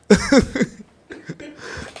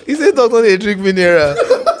 He said dog don't they drink mineral.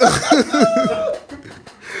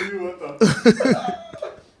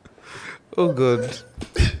 Oh God.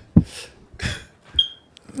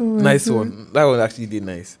 Nice one. That one actually did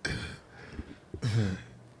nice.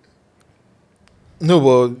 No,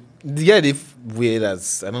 but the guy they weird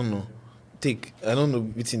as I don't know. I don't know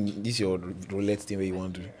between this your roulette thing where you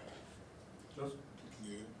want to.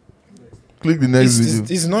 Click the next video.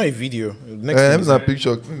 It's not a video. Next It's a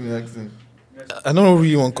picture. Click the next thing. I don't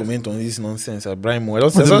really want to comment on this nonsense. Brian Mo. I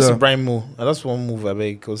just see Brian Mo. I just want to move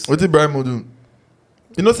away because. What did Brian Mo do?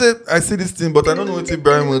 You know, say I see this thing, but I don't know what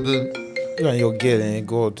Brian Mo do. You and your girl,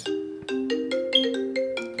 God.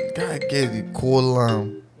 Guy get the cold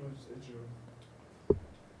lamb.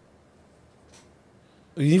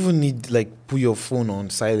 You even need like put your phone on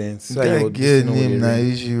silence. So Guy get name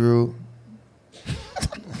Naijiro.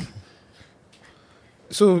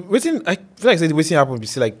 So waiting, I feel like say the waiting happen. Be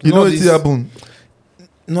see like you know what happen.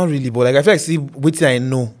 Not really, but like I feel like see waiting I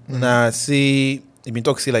know. Nah, say you been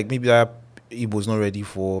talk say like maybe that Igbo's not ready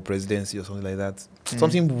for presidency or something like that.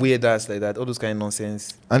 Something weird that's like that. All those kind of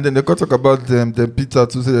nonsense. And then they can't talk about them. Then Peter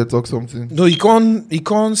to say they talk something. No, he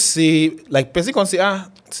can't say like person can't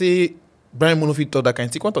say Brian Monofi talk that kind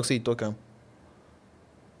of thing. He can't talk say he talk him.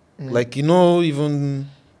 Like even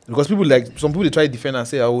because people like some people they try to defend and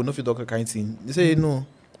say no fit talk that kind of thing. They say no,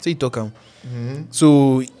 say he talk him.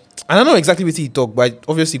 So I don't know exactly what he talk, but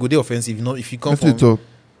obviously go they offensive. If you come from talk.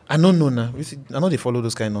 I don't know now. I know they follow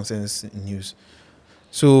those kind of nonsense news.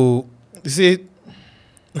 So they say,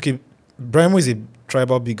 okay, Brian Mo is a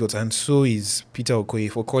tribal bigot, and so is Peter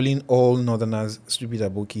Okoye for calling all Northerners stupid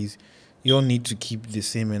abokis. You all need to keep the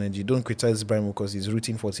same energy. Don't criticize Brian Mo because he's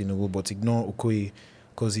rooting for Tinubu, but ignore Okoye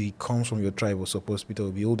because he comes from your tribe or suppose Peter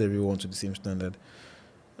will be hold everyone to the same standard.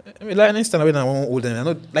 I mean, like, next time when I won't hold them, I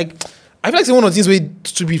know, like, I feel like it's one of the things way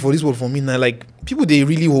stupid for this world for me now. Like, people, they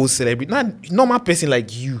really hold celebrity. Not normal person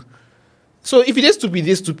like you. So, if you're stupid,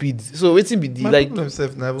 they're stupid. So, waiting be the, like... My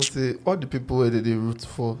themselves now, I will say, all the people where they root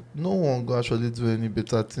for, no one go actually do any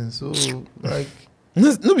better thing. So, like...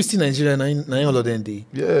 No, we still Nigeria, nine all of them day.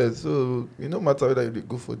 Yeah, so, it no matter whether they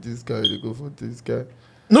go for this guy, they go for this guy.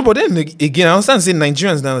 No, but then, again, I understand saying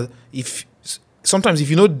Nigerians now, sometimes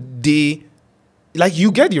if you know they... Like,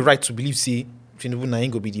 you get the right to believe, say, Tinubu na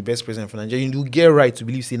ain't go be the best president for Nigeria. You get right to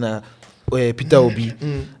believe say na Peter Obi,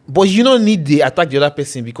 but you don't need to attack the other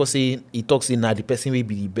person because say he talks say the person will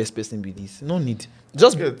be the best person be this. No need.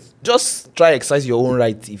 Just try exercise your own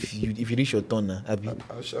right if you reach your turn now.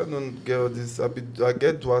 I shall not get all this. I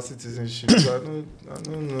get dual citizenship. So I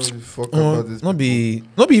don't know the fuck about this. Not be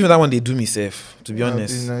even that one they do me safe. To be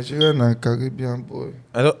honest, Nigerian and Caribbean boy.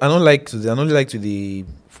 I don't like to the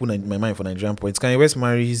full my mind for Nigerian points. Kanye West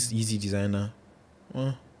marries Easy Designer.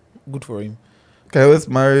 Well, good for him. Kanye West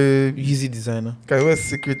marry Easy Designer. Kanye West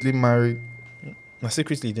secretly married. Not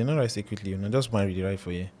secretly, they're not right secretly. Not just married the right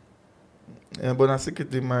for you. Yeah, but I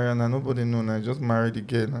secretly married and nobody know. I just married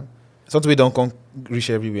again. Something we don't come reach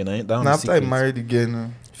everywhere. Now after I married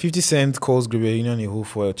again. 50 Cent calls Gabriel Union a hoe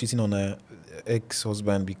for cheating on her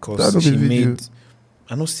ex-husband because she made.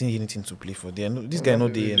 I'm not seeing anything to play for there. This guy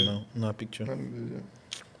not there now. No picture.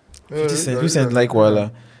 50 Cent like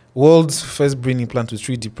Walla. World's first brain implant to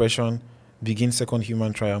treat depression begins second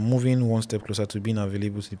human trial, moving one step closer to being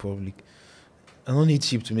available to the public. I don't need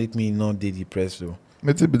cheap to make me not depressed though.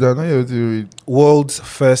 World's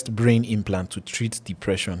first brain implant to treat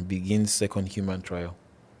depression begins second human trial.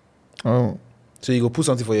 Oh. So you go put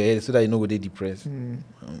something for your head so that you know where they depressed.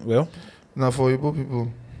 Well? Now for Igbo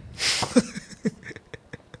people.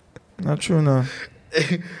 Not true now.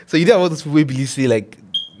 So you don't want those people believe say like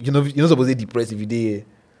you're not supposed to be depressed if you're there.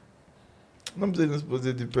 I'm saying you're supposed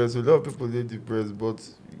to be depressed. A lot of people they depressed, but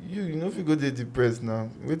you know if you go there depressed now,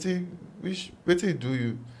 which do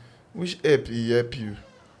you? Which help you?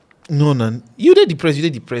 No. You they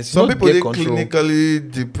depressed. Some people they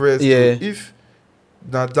clinically depressed. Yeah. If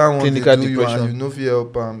that one clinical they do depression. you and you know if you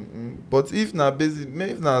help but if na basic,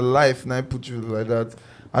 if na life na put you like that,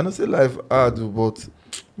 I know say life hard, but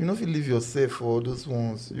you know if you live yourself for all those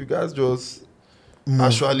ones, you guys just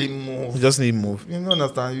actually move. You just need move. You know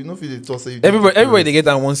understand? You know if you toss it. Everybody they get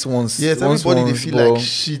that once. Yes, everybody they feel like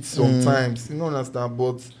shit sometimes. You know understand?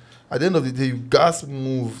 But at the end of the day, you gas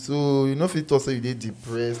move. So you know if it also you dey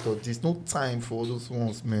depressed or there's no time for all those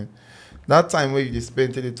ones, man. That time where you dey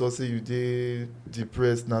spend till it also you dey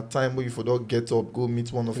depressed. That time where you for don't get up, go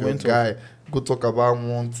meet one of your guy, go talk about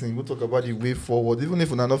one thing, go talk about the way forward. Even if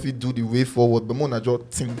you not fit do the way forward, but more not just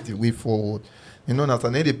think the way forward. You know that I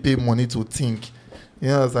need to pay money to think. You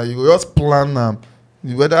know that you go just plan them.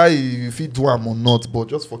 Whether you fit do them or not, but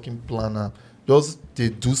just fucking plan them. Just they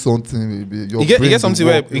do something. You get something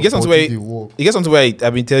where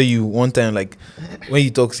I've been telling you one time, like when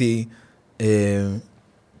you talk, say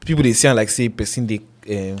people they sound like say person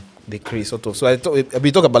they create sort of. So I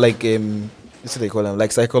be talk about like what's they call them,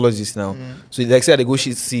 like psychologists now. So like say they go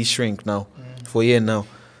see shrink now for a year now,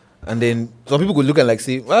 and then some people go look and like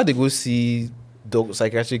say, well, they go see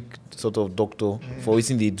psychiatric sort of doctor for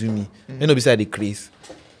everything they do me. You know, beside the craze.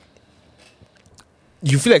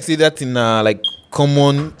 You feel like say that in like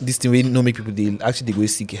common this thing where no make people they go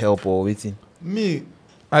seek help or waiting. Me,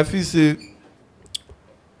 I feel say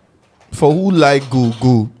for who like go.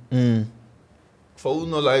 For who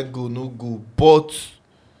not like go, no go. But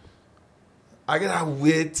I get that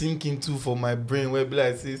weird thinking too for my brain where be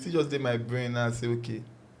like say, see just dey my brain and say okay.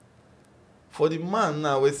 For the man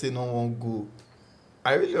now we say no one go.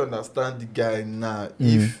 I really understand the guy now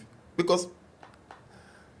because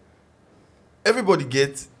everybody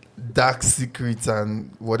gets dark secrets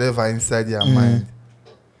and whatever inside their mind.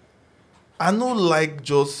 I no like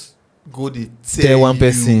just go dey tell one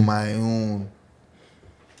person my own.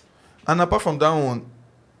 And apart from that one,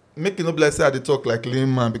 make it no be like say I dey talk like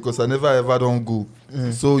lame man because I never ever don't go.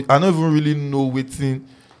 So I don't even really know wetin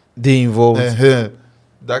they involved.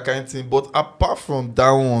 That kind of thing. But apart from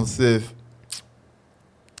that one self,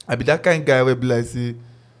 I be that kind of guy where be like say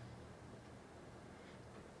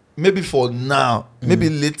maybe for now, maybe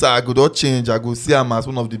later I go not change. I go see him as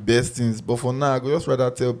one of the best things. But for now, I go just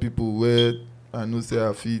rather tell people where I know say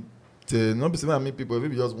I feel. Not be saying I meet people,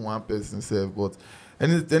 maybe just one person self. But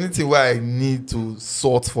anything where I need to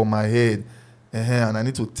sort for my head, and I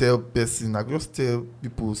need to tell person, I go just tell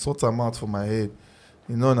people sort them out for my head.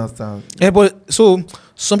 You know, understand? Yeah, but so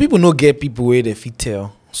some people no get people where they fit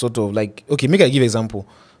tell. Sort of like okay, make I give example.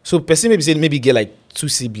 So person maybe get like 2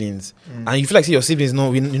 siblings, and you feel like say your siblings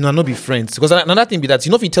you not be friends because another thing be that you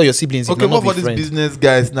know if you tell your siblings okay, what for these business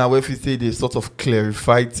guys now where if you say they sort of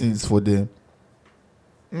clarify things for them.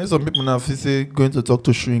 Maybe some people now if you say going to talk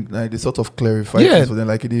to shrink now they sort of clarify things for them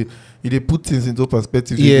like they put things into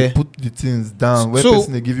perspective. They put the things down where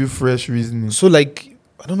person they give you fresh reasoning. So like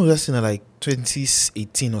I don't know that's in like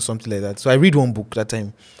 2018 or something like that. So I read one book that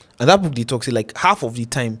time, and that book they talk say like half of the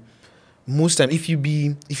time. Most time, if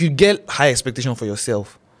you get high expectation for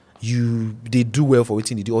yourself, they do well for what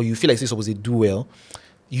they do, or you feel like they suppose they do well,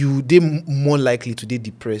 they more likely to be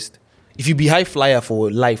depressed. If you be high flyer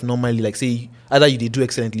for life normally, like say either they do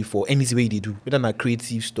excellently for anything way they do, whether not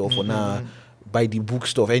creative stuff or not by the book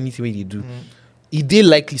stuff, anything way they do, they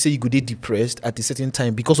likely say you go be depressed at a certain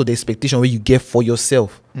time because of the expectation where you get for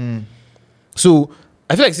yourself. So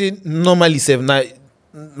I feel like say normally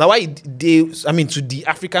now why to the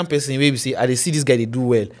African person where we say they see this guy they do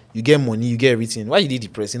well, you get money, you get everything, why you dey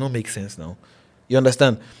depressed? It don't make sense now. You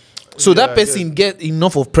understand? So that person get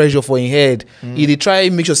enough of pressure for his head. He they try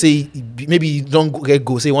make sure say maybe he don't get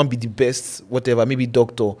go say he want be the best whatever, maybe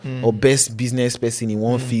doctor or best business person in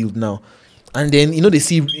one field now. And then they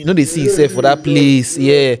see himself for that place.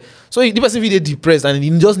 Yeah. So the person feel depressed and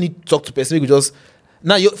you just need to talk to person who just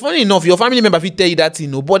now funny enough, your family member will tell you that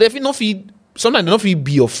but if you not feel sometimes they don't feel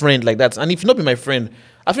be your friend like that. And if you not be my friend,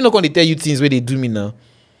 I feel not going to tell you things where they do me now.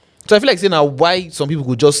 So I feel like saying now why some people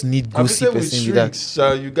could just need go see person with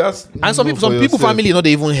that. You guys and some people family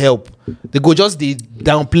they even help. They go just they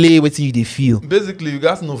downplay what they feel. Basically, you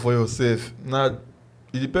guys know for yourself. Now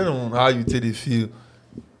it depends on how you take the feel.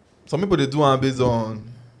 Some people they do one based on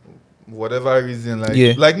whatever reason.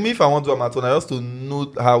 Like me, if I want to do a marathon, I just to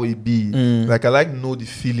know how it be. Like I like know the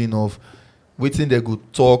feeling of waiting they go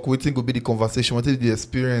talk, waiting go be the conversation, waiting the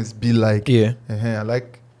experience be like. I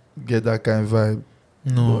like get that kind of vibe.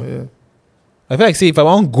 No. But, yeah. I feel like say if I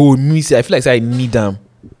want to go music, I feel like say I need them.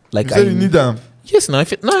 Like you say you need them. Yes, now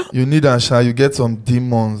you need them, Sha. You get some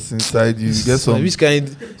demons inside you. You get some. Which kind?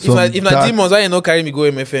 If not demons, why you not carry me go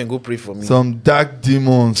MFA and go pray for me? Some dark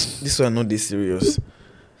demons. This one not this serious.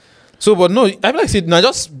 So, but no, I feel like say now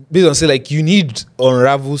just based on say like you need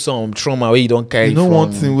unravel some trauma where you don't carry. You know from,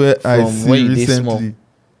 one thing where I see recently.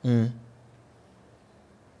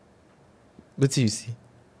 What do you see?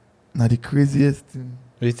 Now the craziest thing.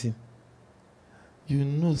 Waiting. You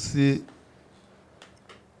know, say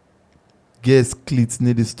girls' cleats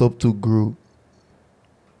need to stop to grow.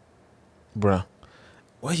 Bruh.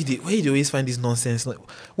 why you dey always find this nonsense? Like,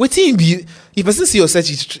 wetin be if person see your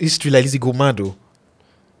search history like this, he go mad though.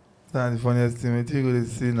 That's the funniest thing. When you go to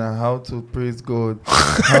see now how to praise God,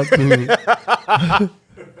 how to.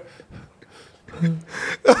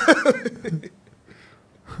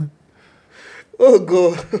 Oh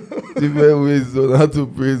God. Different ways on how to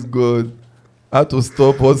praise God, how to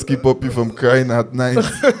stop husky puppy from crying at night.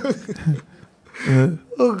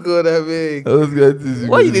 Oh God, I beg. Those guys,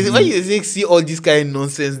 Why you dey see all this kind of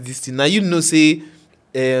nonsense? This thing now you know say,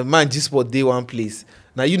 man, just for day one place.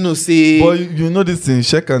 Now you know say. But you know this thing,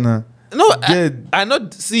 Shekana. No, I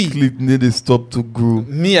not see. Clip need to stop to grow.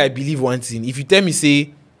 Me, I believe one thing. If you tell me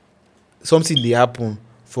say something dey happen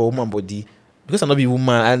for woman body, because I not be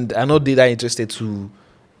woman and I not dey that interested to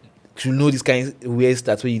know this kind of weird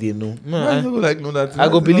stuff where you didn't know. I don't like know that. I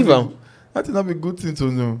go believe am. That will not be good thing to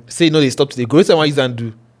know. Say no, they stop today. Go to one use and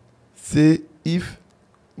do. Say if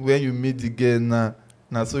when you meet the girl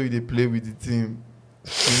now so you dey play with the team.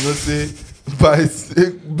 You know say by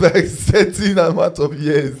certain amount of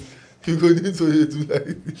years you go need to do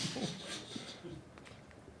like this.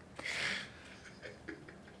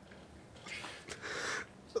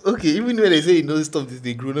 Okay, even when they say you know stuff this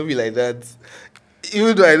they grow, not be like that.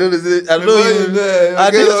 Even though I know they say I don't know I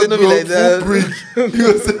don't say not be like that. You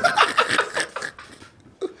go say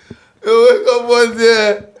you wake up one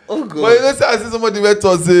day. Oh God. But you know say I see somebody went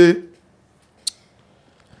to say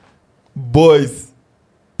Boyz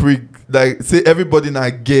prick like say everybody na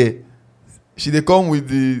gay. She dey come with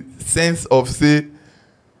the sense of say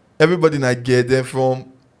everybody na gay, then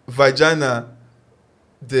from vagina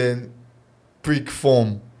then prick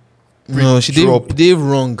form. No, she they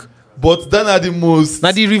wrong. But that na the most.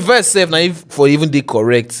 Now the reverse self, now if for even the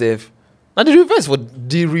correct self. Now the reverse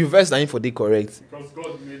now if for the correct. Because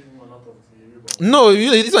God made woman out of No,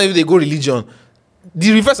 this one if they go religion.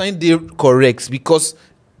 The reverse now they correct because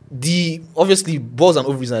the obviously balls and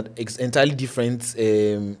ovaries are entirely different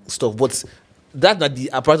stuff, but that the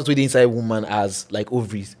apparatus where the inside woman has like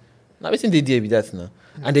ovaries. Now everything they did with that now,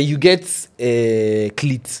 and then you get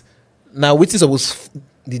clit. Now which is supposed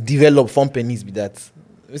they develop from penis with that.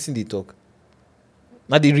 Listen, they talk.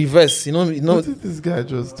 Now the reverse, you know. What did this guy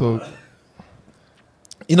just talk?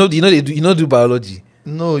 You know they do biology.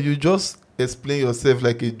 No, you just explain yourself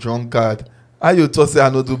like a drunkard. How you talk say I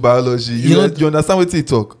no do biology? You understand what he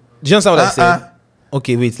talk? Do you understand what I said?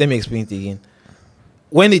 Okay, wait. Let me explain it again.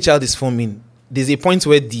 When a child is forming, there's a point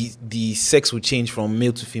where the sex will change from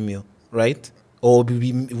male to female, right? Or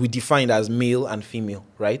we define it as male and female,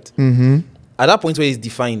 right? Mm-hmm. At that point where it's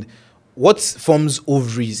defined, what forms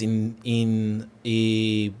ovaries in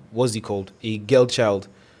a what's it called? A girl child.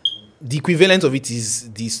 The equivalent of it is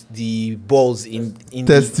the balls in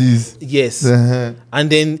testes. Yes. Uh-huh. And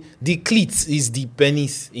then the clit is the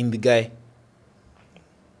penis in the guy.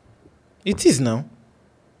 It is now.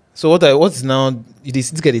 So what's now? They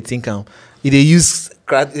still get a think they use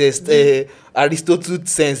Aristotle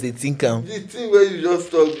sense they think The thing where you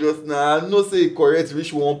just talk just now, I know say correct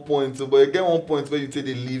reach one point, but you get one point where you say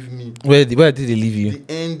they leave me. Where did they leave you?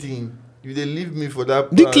 The ending. You they leave me for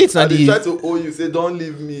that. The clit na they try to owe you say don't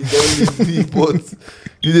leave me, but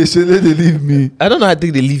you they say they leave me. I don't know how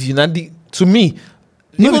they leave you. Now to me,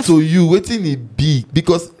 even to you, waiting it be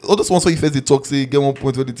because all those ones where you first they talk say get one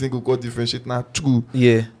point where the thing will go differentiate now true.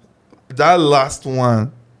 Yeah. That last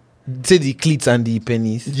one. Say the clit and the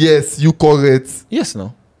penis. Yes, you correct. Yes,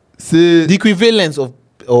 no. Say the equivalence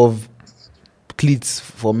of clits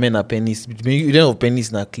for men are penis. You don't have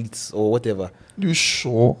penis na clits or whatever. You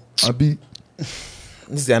sure? Abi.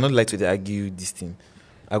 This I not like to argue this thing.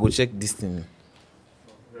 I go check this thing.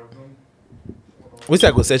 What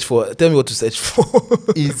I go search for? Tell me what to search for.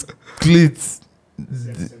 Is clit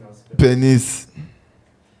penis.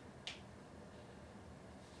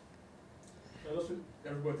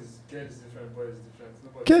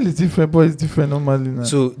 Girl is different, boy is different normally now.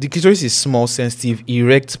 So the clitoris is small, sensitive,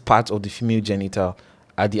 erect part of the female genital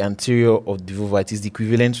at the anterior of the vulva. It is the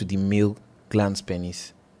equivalent to the male glans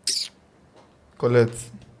penis. Correct.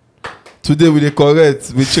 Today we dey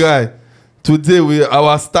correct. We try. Today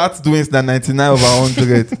our stats doing is na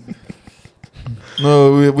 99/100.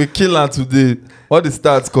 No, we kill her today. All the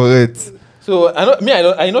stats correct. So I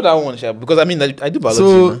know that one, Sha, because I mean I do biology.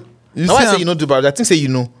 So you now I say you know do biology. I think say you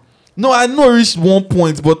know. No, I know reach one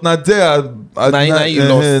point, but not there. Now you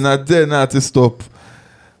lost. Not there. Now to stop.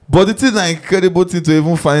 But it is an incredible thing to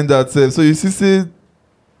even find that. So you see, say,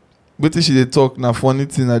 what she they talk now funny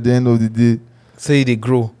thing at the end of the day. Say they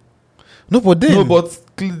grow. No, but then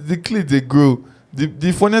the clit they grow.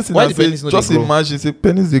 The funniest thing why I the say, penis not just they grow? imagine, say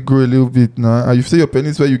penis they grow a little bit now. And you say your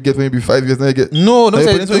penis where you get when you be 5 years now you get. No, your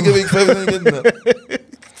penis where you get when you 5 years now you get now.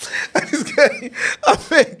 I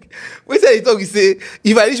beg. Wait till you talk, you say,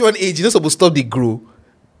 if I reach one age, you're not supposed to stop the grow.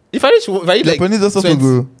 If I reach like penis does stop to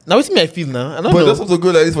grow. Now what's me I feel now? I don't But know. it does stop to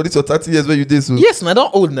grow like this for this your 30 years where you did so. Yes, man, I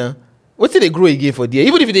don't old now. What till they grow again for there?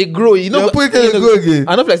 Even if they grow, you know. Your put can grow again.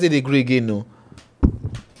 I don't feel like say they grow again, no.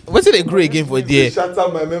 What till they grow again for there? Shatter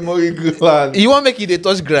my memory gland. You want make it a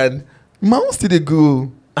touch grand? My own still they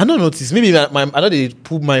grow. I don't notice. Maybe I know they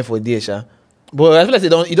put mine for there, sha. But I feel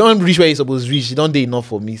like you don't reach where you're supposed to reach. You don't do enough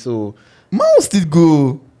for me. So My own still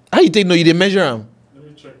grow. how you take no? You dey measure them.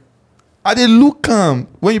 I they look calm.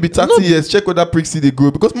 When you be 30 years, check whether pricks still they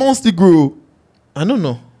grow. Because my own still grow. I don't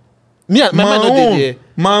know. Me, my mind not dey there.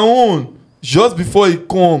 My own. Just before it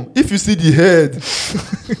come. If you see the head.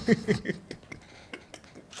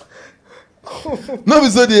 No, we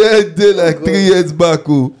saw the head there like 3 years back.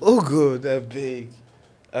 Oh God, I beg.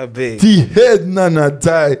 The head nana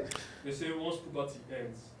die. They say once puberty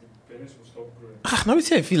ends, the penis will stop growing. Now we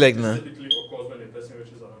say I feel like now. Typically occurs when a person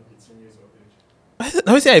reaches around 18 years of age.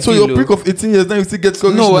 Now we say I So feel. your prick of 18 years now you still get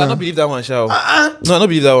coverage. No, I now. don't believe that one, Shao. No, I don't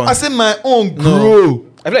believe that one. I say my own No. grow.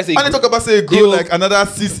 I feel like say. I didn't talk about say it grow You- like another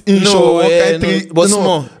 6 inch No, or one yeah, kind no, 3. but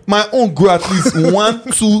small. My own grow at least 1,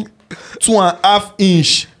 2, 2.5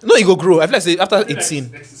 inch. No, you go grow. I feel like say after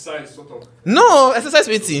 18. Exercise, sort of. No, exercise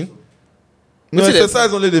for 18. No, Wetin dey-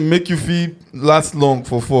 exercise only they make you feel last long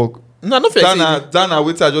for fuck. No, I don't feel like say. Dana,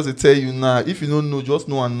 wait till I just dey tell you now. If you don't know, just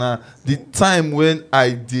know and now. The time when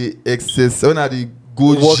I dey exercise, when I dey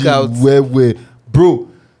go Work out. gym, where, bro,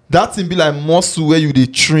 that thing be like muscle where you dey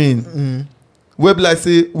train. Where be like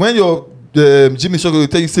say when your gym instructor dey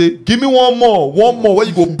tell you say, give me one more, where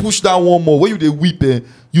you go push that one more, where you dey weep,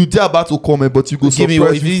 you dey about to come, but you go Give me surprise.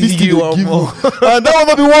 one- if you fit give still you dey one give more. and that one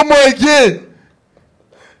no be one more again.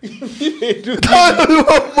 That one no be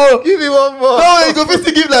one more. Give me one more. No, you go fit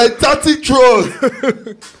still give like 30 throws.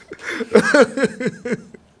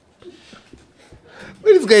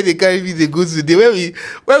 Where this guy they carry me, they go to the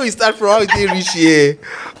where we start from, how they reach here.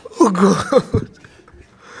 Oh God.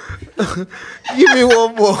 Give me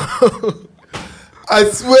one more. I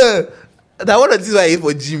swear. That one of the things I hate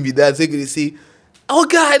for Jim be that. So they say, oh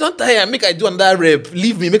God, I don't tire. Make I do another rep.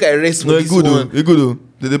 Leave me. Make I rest for No, it this good though. one. It good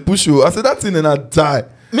though. They push you. I said that thing and I die.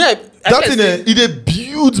 Me, I That feel thing, like say- it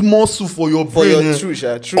dey build muscle for your for brain. your true,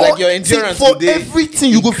 sha, true. Like your endurance for today.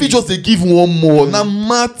 everything, you go fit just dey give one more. Now,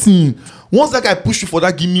 Martin, once that guy push you for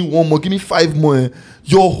that, give me one more, give me 5 more.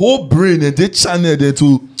 Your whole brain they channel there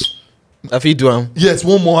to I feel do am. yes,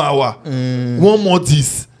 1 more hour, 1 more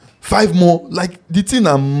this, 5 more. Like the thing,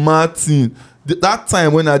 Martin. That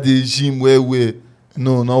time when I dey gym, where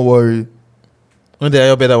no, not worry. One day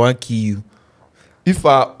I better one kill you. If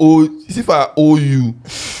I owe you.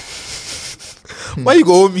 Why you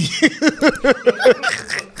go owe me?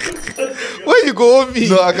 Why you go owe me?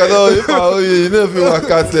 No, I cannot. If I owe you, you never feel like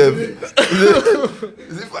yourself.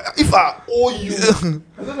 If I owe you,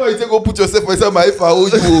 I don't know why you take go put yourself for inside my if I owe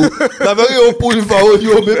you. Na very open if I owe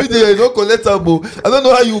you. Maybe they don't collectible. I don't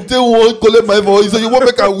know how you take one collect my if I owe you, so you won't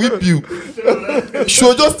make I whip you.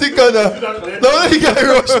 Sure, just think of that. Now when you can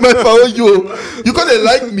rush my if I owe you, you gonna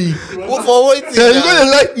like me. For what? Yeah, you gonna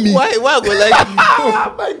like me. Why I go like you?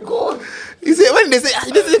 Oh my God. You say when they say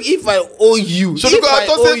if I owe you. So if because I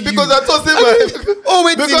thought say my oh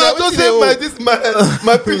wait, because I thought say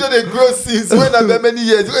my picture they grow since when I been many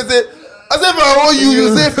years. You can say I say if I owe you,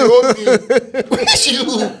 you say if you owe me. Wish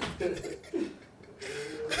you.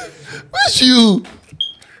 Wish you.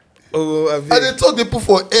 Oh, And they talk they put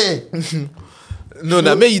for air. no,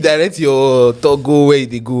 now make you direct your talk go where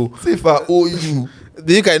they go. Say if I owe you.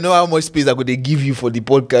 Then you can know how much space I could they give you for the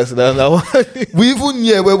podcast. Now We even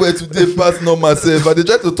near where we're today past normal self, but they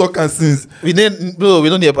try to talk and since we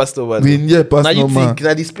don't near pastor. But we near past now you normal. think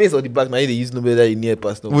now the space of the back now they use nobody that you near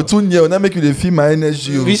pastor. We too near, now make you they feel my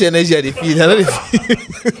energy. Oh. Which energy are they feel? I know they feel.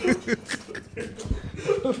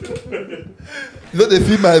 You know they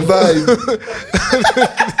feel my vibe.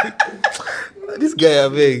 This guy I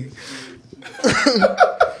beg.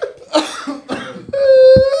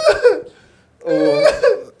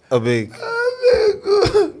 I beg.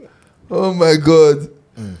 Oh my God.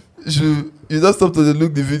 You just stop to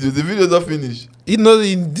look the video. The video not finished. You know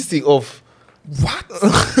this thing off. What?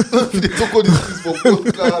 They took all these things for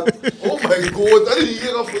podcast. Oh my God. I didn't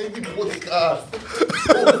hear that for any podcast.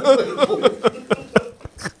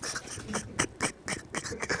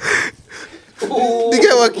 Oh The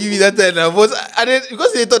guy want give me that time now, but I didn't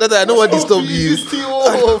because they thought that I don't want to disturb you. It's still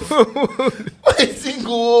off. Why is it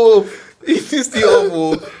go off? It is still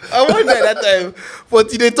awful. I wanted that time, but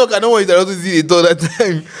they talk. I don't want you to also see they talk that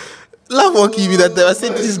time. Laugh won't give me that time. I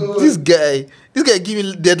said this guy give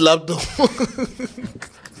me dead laptop.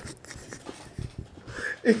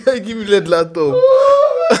 Give me that laptop.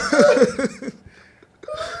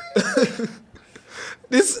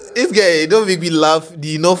 This guy don't make me laugh.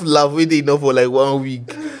 The enough laugh wait enough for like 1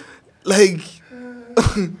 week. Like,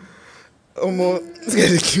 this guy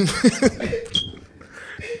they kill me.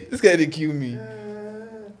 This guy they kill me.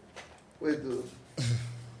 Wait though.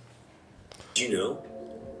 Do you know?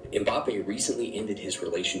 Mbappe recently ended his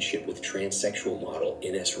relationship with transsexual model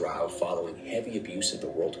Ines Rao following heavy abuse at the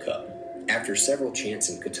World Cup. After several chants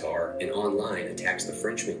in Qatar and online attacks, the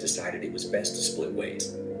Frenchman decided it was best to split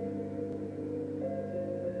ways.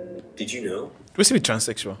 Did you know? What's it with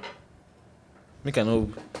transsexual? Make I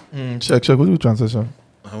know. Check. What do you transition?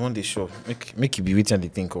 I want the show. Make it be waiting and they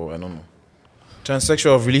think, I don't know.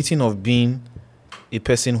 Transsexual of relating of being a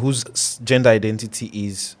person whose gender identity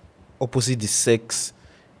is opposite the sex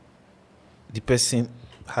the person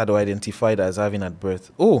had identified as having at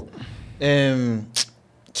birth.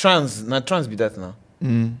 Trans. Now trans be that now.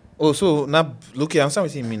 Oh, so now look here, I'm saying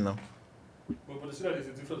what you mean now. But you see that there's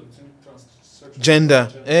a difference between transsexual Gender.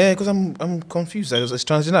 Because I'm confused. As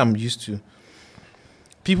transgender I'm used to.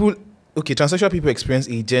 Transsexual people experience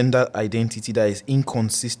a gender identity that is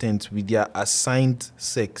inconsistent with their assigned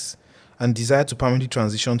sex and desire to permanently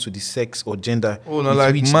transition to the sex or gender. Oh, no,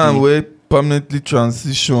 like man, we permanently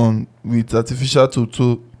transition with artificial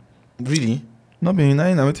toto. Really? Not being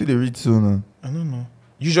nine, I'm they read soon. I don't know.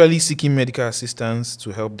 Usually seeking medical assistance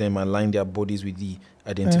to help them align their bodies with the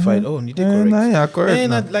identified. Oh, need they correct? Nah,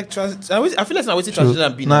 correct. Like I feel like now waiting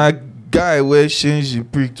transgender be now. Guy where change the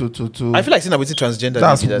prick to. I feel like saying waiting transgender.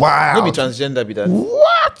 That's wild. Maybe transgender be that.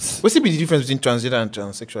 What? What's the difference between transgender and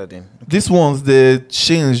transsexual then? These ones they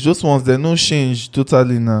change. Those ones they no change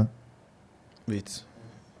totally now. Wait.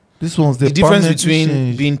 These ones they the difference between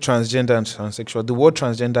change. Being transgender and transsexual. The word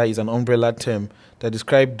transgender is an umbrella term that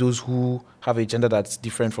describes those who have a gender that's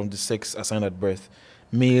different from the sex assigned at birth.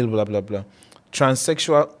 Male, blah blah blah.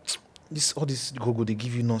 Transsexual. All this Google they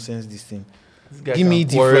give you nonsense. This thing. Give me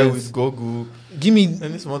difference with Google. Give me.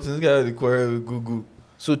 And this one, this guy had the quarrel with Google.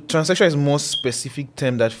 So transsexual is a more specific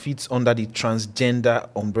term that fits under the transgender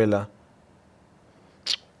umbrella.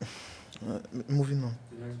 Moving on.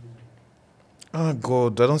 Oh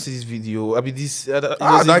God, I don't see this video. I mean this.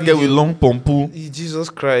 That girl with long pompu. Jesus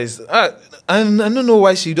Christ! I don't know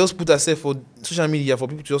why she just put herself for social media for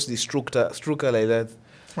people to just stroke her like that.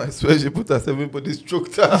 I swear she put herself in, but they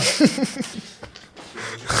stroked her.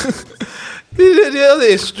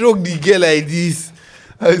 They stroke the girl like this.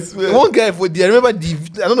 I swear. One guy I remember I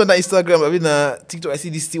don't know that Instagram, I mean TikTok, I see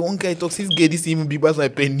this thing. One guy talks, this guy, this even big as my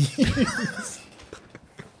penny.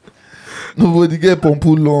 Nobody get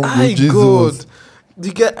pompu long. Jesus. God.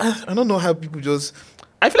 The guy, I don't know how people just.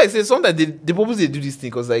 I feel like sometimes they purposely do this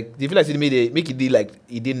thing because like they feel like they make it like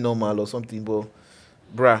it did normal or something, but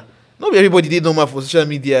bruh. Not everybody did normal for social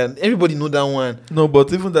media and everybody know that one. No,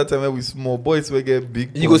 but even that time when we small boys will get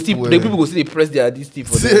big. You go still the people go see they press their this thing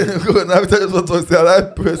for them. Now tell us what to say. I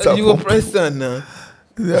like press. You go press that now.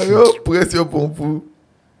 Yeah, you press your pompu.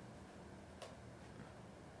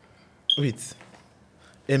 Wait.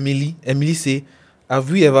 Emily say, have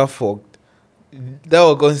we ever fucked? That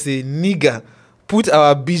was gonna say, nigga, put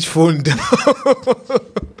our bitch phone down.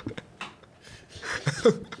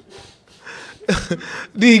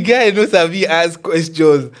 The guy knows how he ask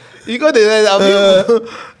questions. You got the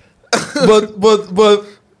but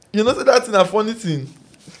you know that's a funny thing.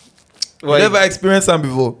 Why? You never experienced that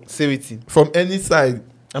before. Say it from any side.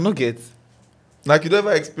 I don't get. Like you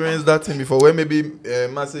never experienced that thing before, where maybe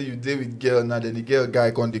man say you deal with girl now, then the girl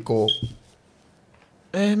guy on the call.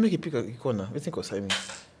 Make a pick a call now. What think of me?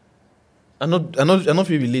 I not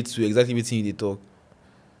feel relate to exactly what they talk.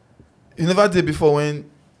 You never did before when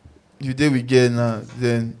you deal with girl now,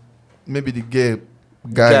 then maybe the girl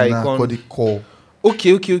guy now call the call.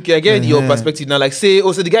 Okay. I get your perspective now. Like say,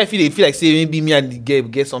 so the guy feel like say maybe me and the girl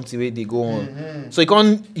get something where they go on. So he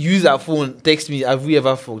can't use her phone, text me. Have we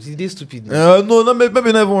ever fucked? Is this stupid? No, maybe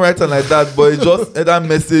not even write it like that. But it just either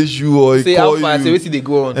message you or say call how far, you. say wait till they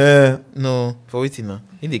go on. No, for waiting now.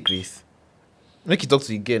 In the grace. Make you talk to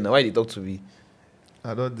the girl now. Why they talk to me?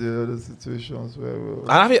 I don't do other situations where.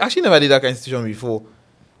 I actually never did that kind of situation before.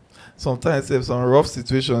 Sometimes if some rough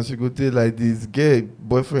situations you go tell like this gay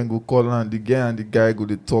boyfriend go call and the girl and the guy go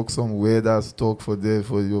to talk some weird ass talk for there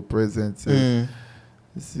for your presence. You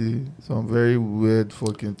see some very weird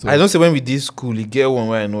fucking talk. I don't say when we did school, the girl one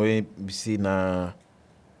where I know we see now.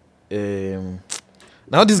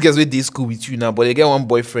 Now these guys we did school with you now, but they get one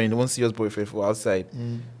boyfriend, one serious boyfriend for outside.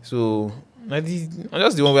 So I'm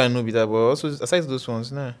just the one where I know with that, but also aside those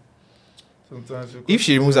ones, nah. Sometimes if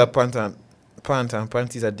she removes her pant and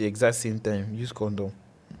panties at the exact same time, use condom.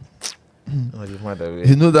 Oh, the mother way.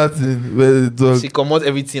 You know that thing where the dog, She come out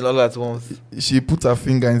everything all at once. she put her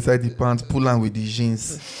finger inside the pants, pull on with the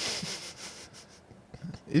jeans.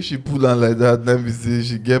 If she pull on like that, let me see,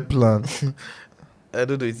 she get plan. I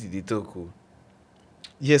don't know if they talk.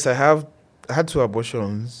 Yes, I had 2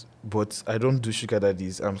 abortions, but I don't do sugar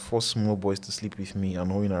daddies and force small boys to sleep with me and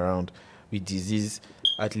going around with disease.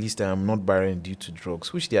 At least I am not barren due to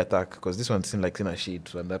drugs, which they attack because this one seems like saying a shade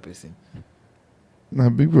to another person. Now,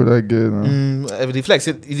 big brother girl.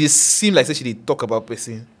 It seems like she did talk about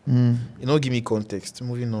person. You know, give me context.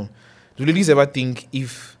 Moving on. Do ladies ever think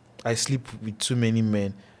if I sleep with too many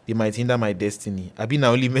men, they might hinder my destiny? I been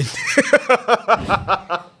only men.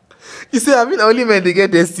 You say I mean only men they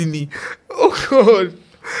get destiny. Oh God.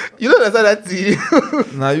 You don't understand that thing.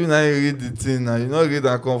 Now you read the thing. Now you not read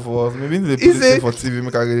and come for us. Maybe they put this thing for TV.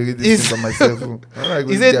 Make I read this thing for myself.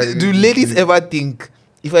 He said, do ladies ever think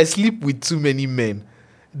if I sleep with too many men,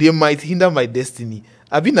 they might hinder my destiny?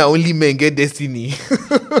 I been only men get destiny.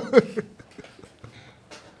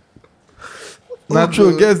 Now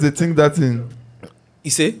true, guess they think that thing.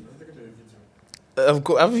 You say? I've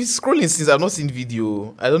been scrolling since I've not seen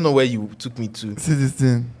video. I don't know where you took me to. See this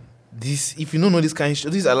thing. This, if you don't know this kind of show,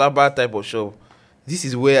 this is Alaba type of show. This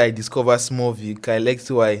is where I discover small vehicle. I like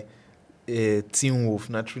to Teen Wolf,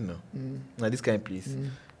 not true now. Now this kind of place.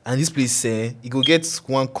 And this place, you go get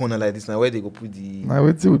one corner like this now where they go put the. Now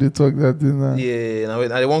wait till they talk that thing now. Yeah,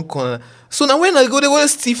 now the one corner. So now when I go, they go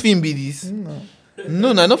stiff him be this.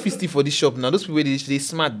 No, not stiff for this shop. Now those people they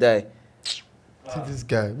smart die. See this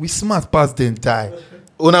guy. We smart past then die.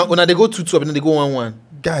 Now they go 2-2 and then they go 1-1.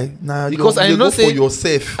 Guy, now because I know for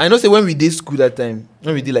yourself. I know say when we did school that time,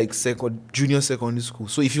 when we did like junior secondary school.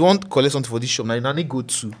 So if you want to collect something for this shop, now you only go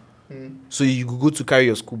to. So you go to carry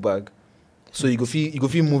your school bag. So you go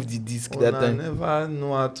feel move the disc that time. I never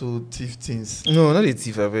know how to thief things. No, not a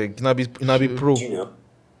thief. I beg. Now be pro.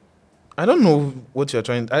 I don't know what you're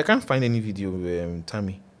trying. I can't find any video,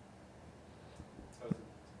 Tammy.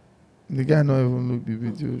 The guy not even look the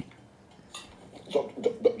video.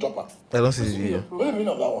 Drop her. I don't see the video. What do you mean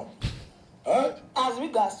of that one? Huh? As we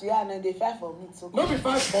gas you and they fight for meat. So No be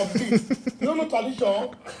fight for meat. You don't know tradition.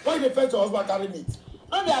 Why they first your husband carry meat?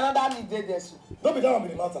 no be another meat dey there. So No be that one be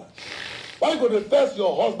the matter. Why you go to first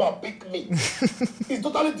your husband pick meat? It's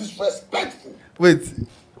totally disrespectful. Wait.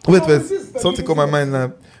 Something come my mind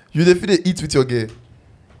now. You dey eat with your girl?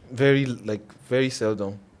 Very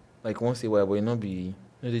seldom. Like once a while, but you not be.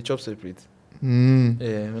 They chop separate. Yeah,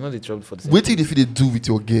 we're not the trouble for the same. What did they do with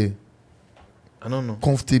your girl? I don't know.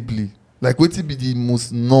 Comfortably. Like what be the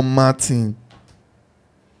most normal thing?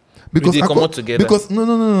 Because they come out together. Because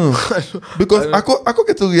no. Because I could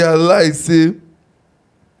get to realize, say,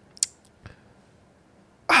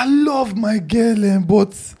 I love my girl,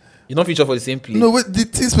 but you not feature for the same place. No, wait, the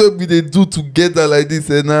things where we they do together like this,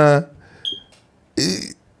 and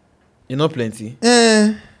you know plenty.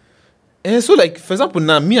 And so, like, for example,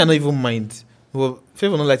 now me, I don't even mind. Well,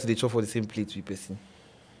 favor not like to chop for the same plate with person.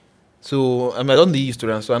 So I don't used to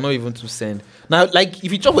run, so I'm not even to send. Now, like,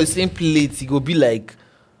 if you chop for the same plate, it go be like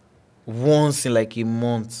once in like a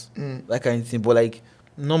month, that kind of thing. But like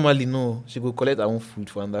normally, no, she go collect her own food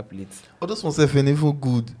for another plate. Oh, those ones are even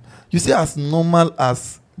good. You say as normal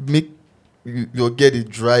as make your girl they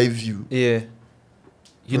drive you. Yeah.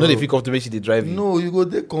 You know they feel comfortable she they drive you. No, you go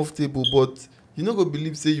there comfortable, but you not go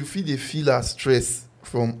believe say you feel her stress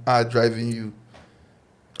from her driving you.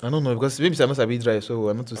 I don't know because maybe I must have been drive, so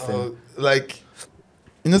I'm not too saying. Like,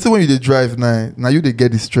 you know, say when you they drive now you they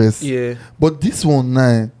get the stress. Yeah. But this one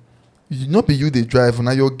now, you not be you they drive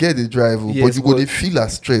now your girl they drive, yes, but you go they feel her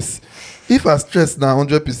stress. If her stress now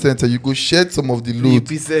 100%, and you go shed some of the load.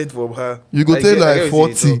 3% from her. You go take like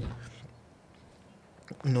 40.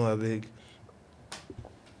 No, I beg.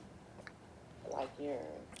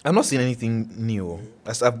 I'm not seeing anything new.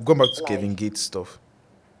 As I've gone back to Kevin Gates stuff.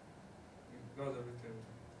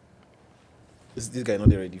 Is this guy not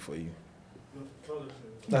ready for you?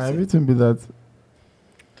 Everything be that.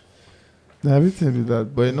 Everything be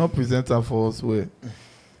that. But you not present her for us where.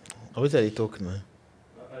 How is that they talk now?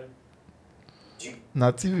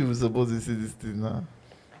 Now TV was supposed to see this thing now.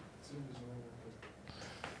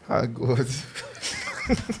 Ah God.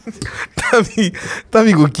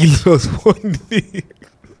 Tammy go kill us one day.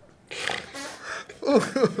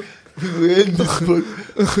 We will end this book.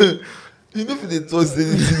 You know if they touch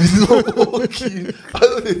anything, it's not working. I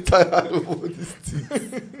don't get tired of all these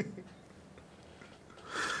things.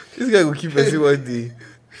 This guy will keep us one day.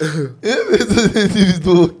 If they touch anything, it's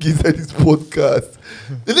not working inside this podcast.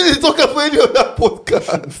 And then they talk about any other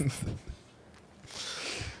podcast.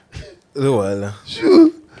 No,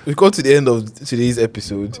 Sure. We've come to the end of today's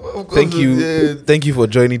episode. Thank you for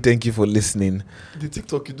joining. Thank you for listening. The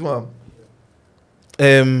TikTok you do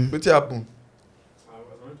am. What happen?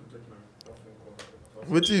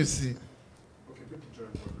 What do you see?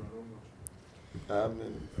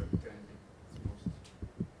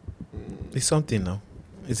 It's something now.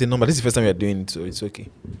 It's a number. This is the first time we are doing it, so it's okay.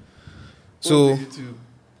 So,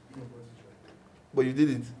 but you did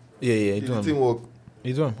it. Yeah, it didn't work.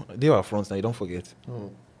 You do. They were fronts now. You don't forget.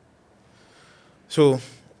 So,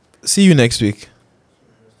 see you next week.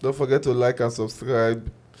 Don't forget to like and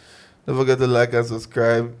subscribe. Don't forget to like and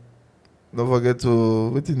subscribe. Don't forget to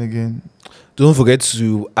wait in again. Don't forget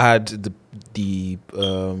to add the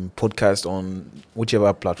podcast on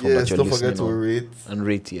whichever platform that you're listening on. Don't forget to rate. And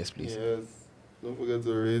rate, yes, please. Yes. Don't forget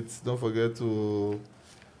to rate. Don't forget to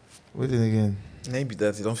wait in again. Maybe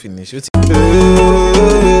that you don't finish.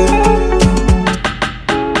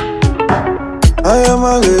 I am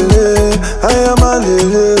a lele, I am a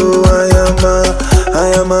lele, oh I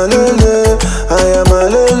am a lele, I am a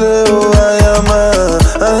lele, oh I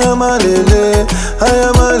am a lele, I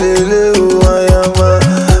am a lele, oh I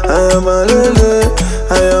am a lele,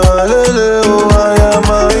 oh I am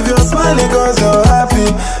a. If you're smiling 'cause you're happy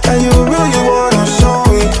and you really wanna show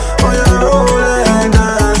it, oh you're rolling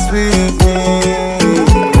dance with me.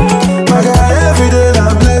 My guy, every day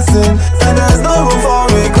I'm blessing, and there's no room for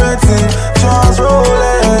regretting. Just roll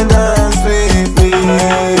and dance with me.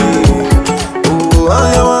 Oh, I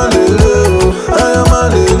am a little, I am a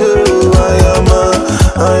little, I am a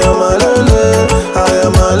little, I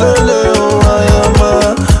am a little, oh, I am a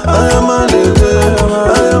little, I am a little, I am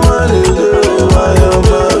a little,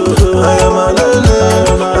 I am a little,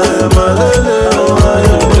 I am a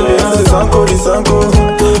little. Sanko di sanko,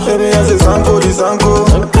 baby I say sanko di sanko,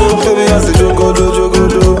 baby I say jogodo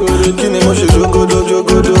jogodo, kini mo she jogodo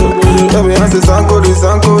jogodo. Baby, I say sanko di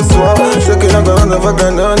sanko swap. Shaking like a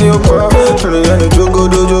motherfucker on your pop. Turn it on the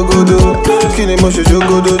jogodo jogodo. Kini mo she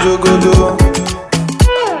jogodo jogodo.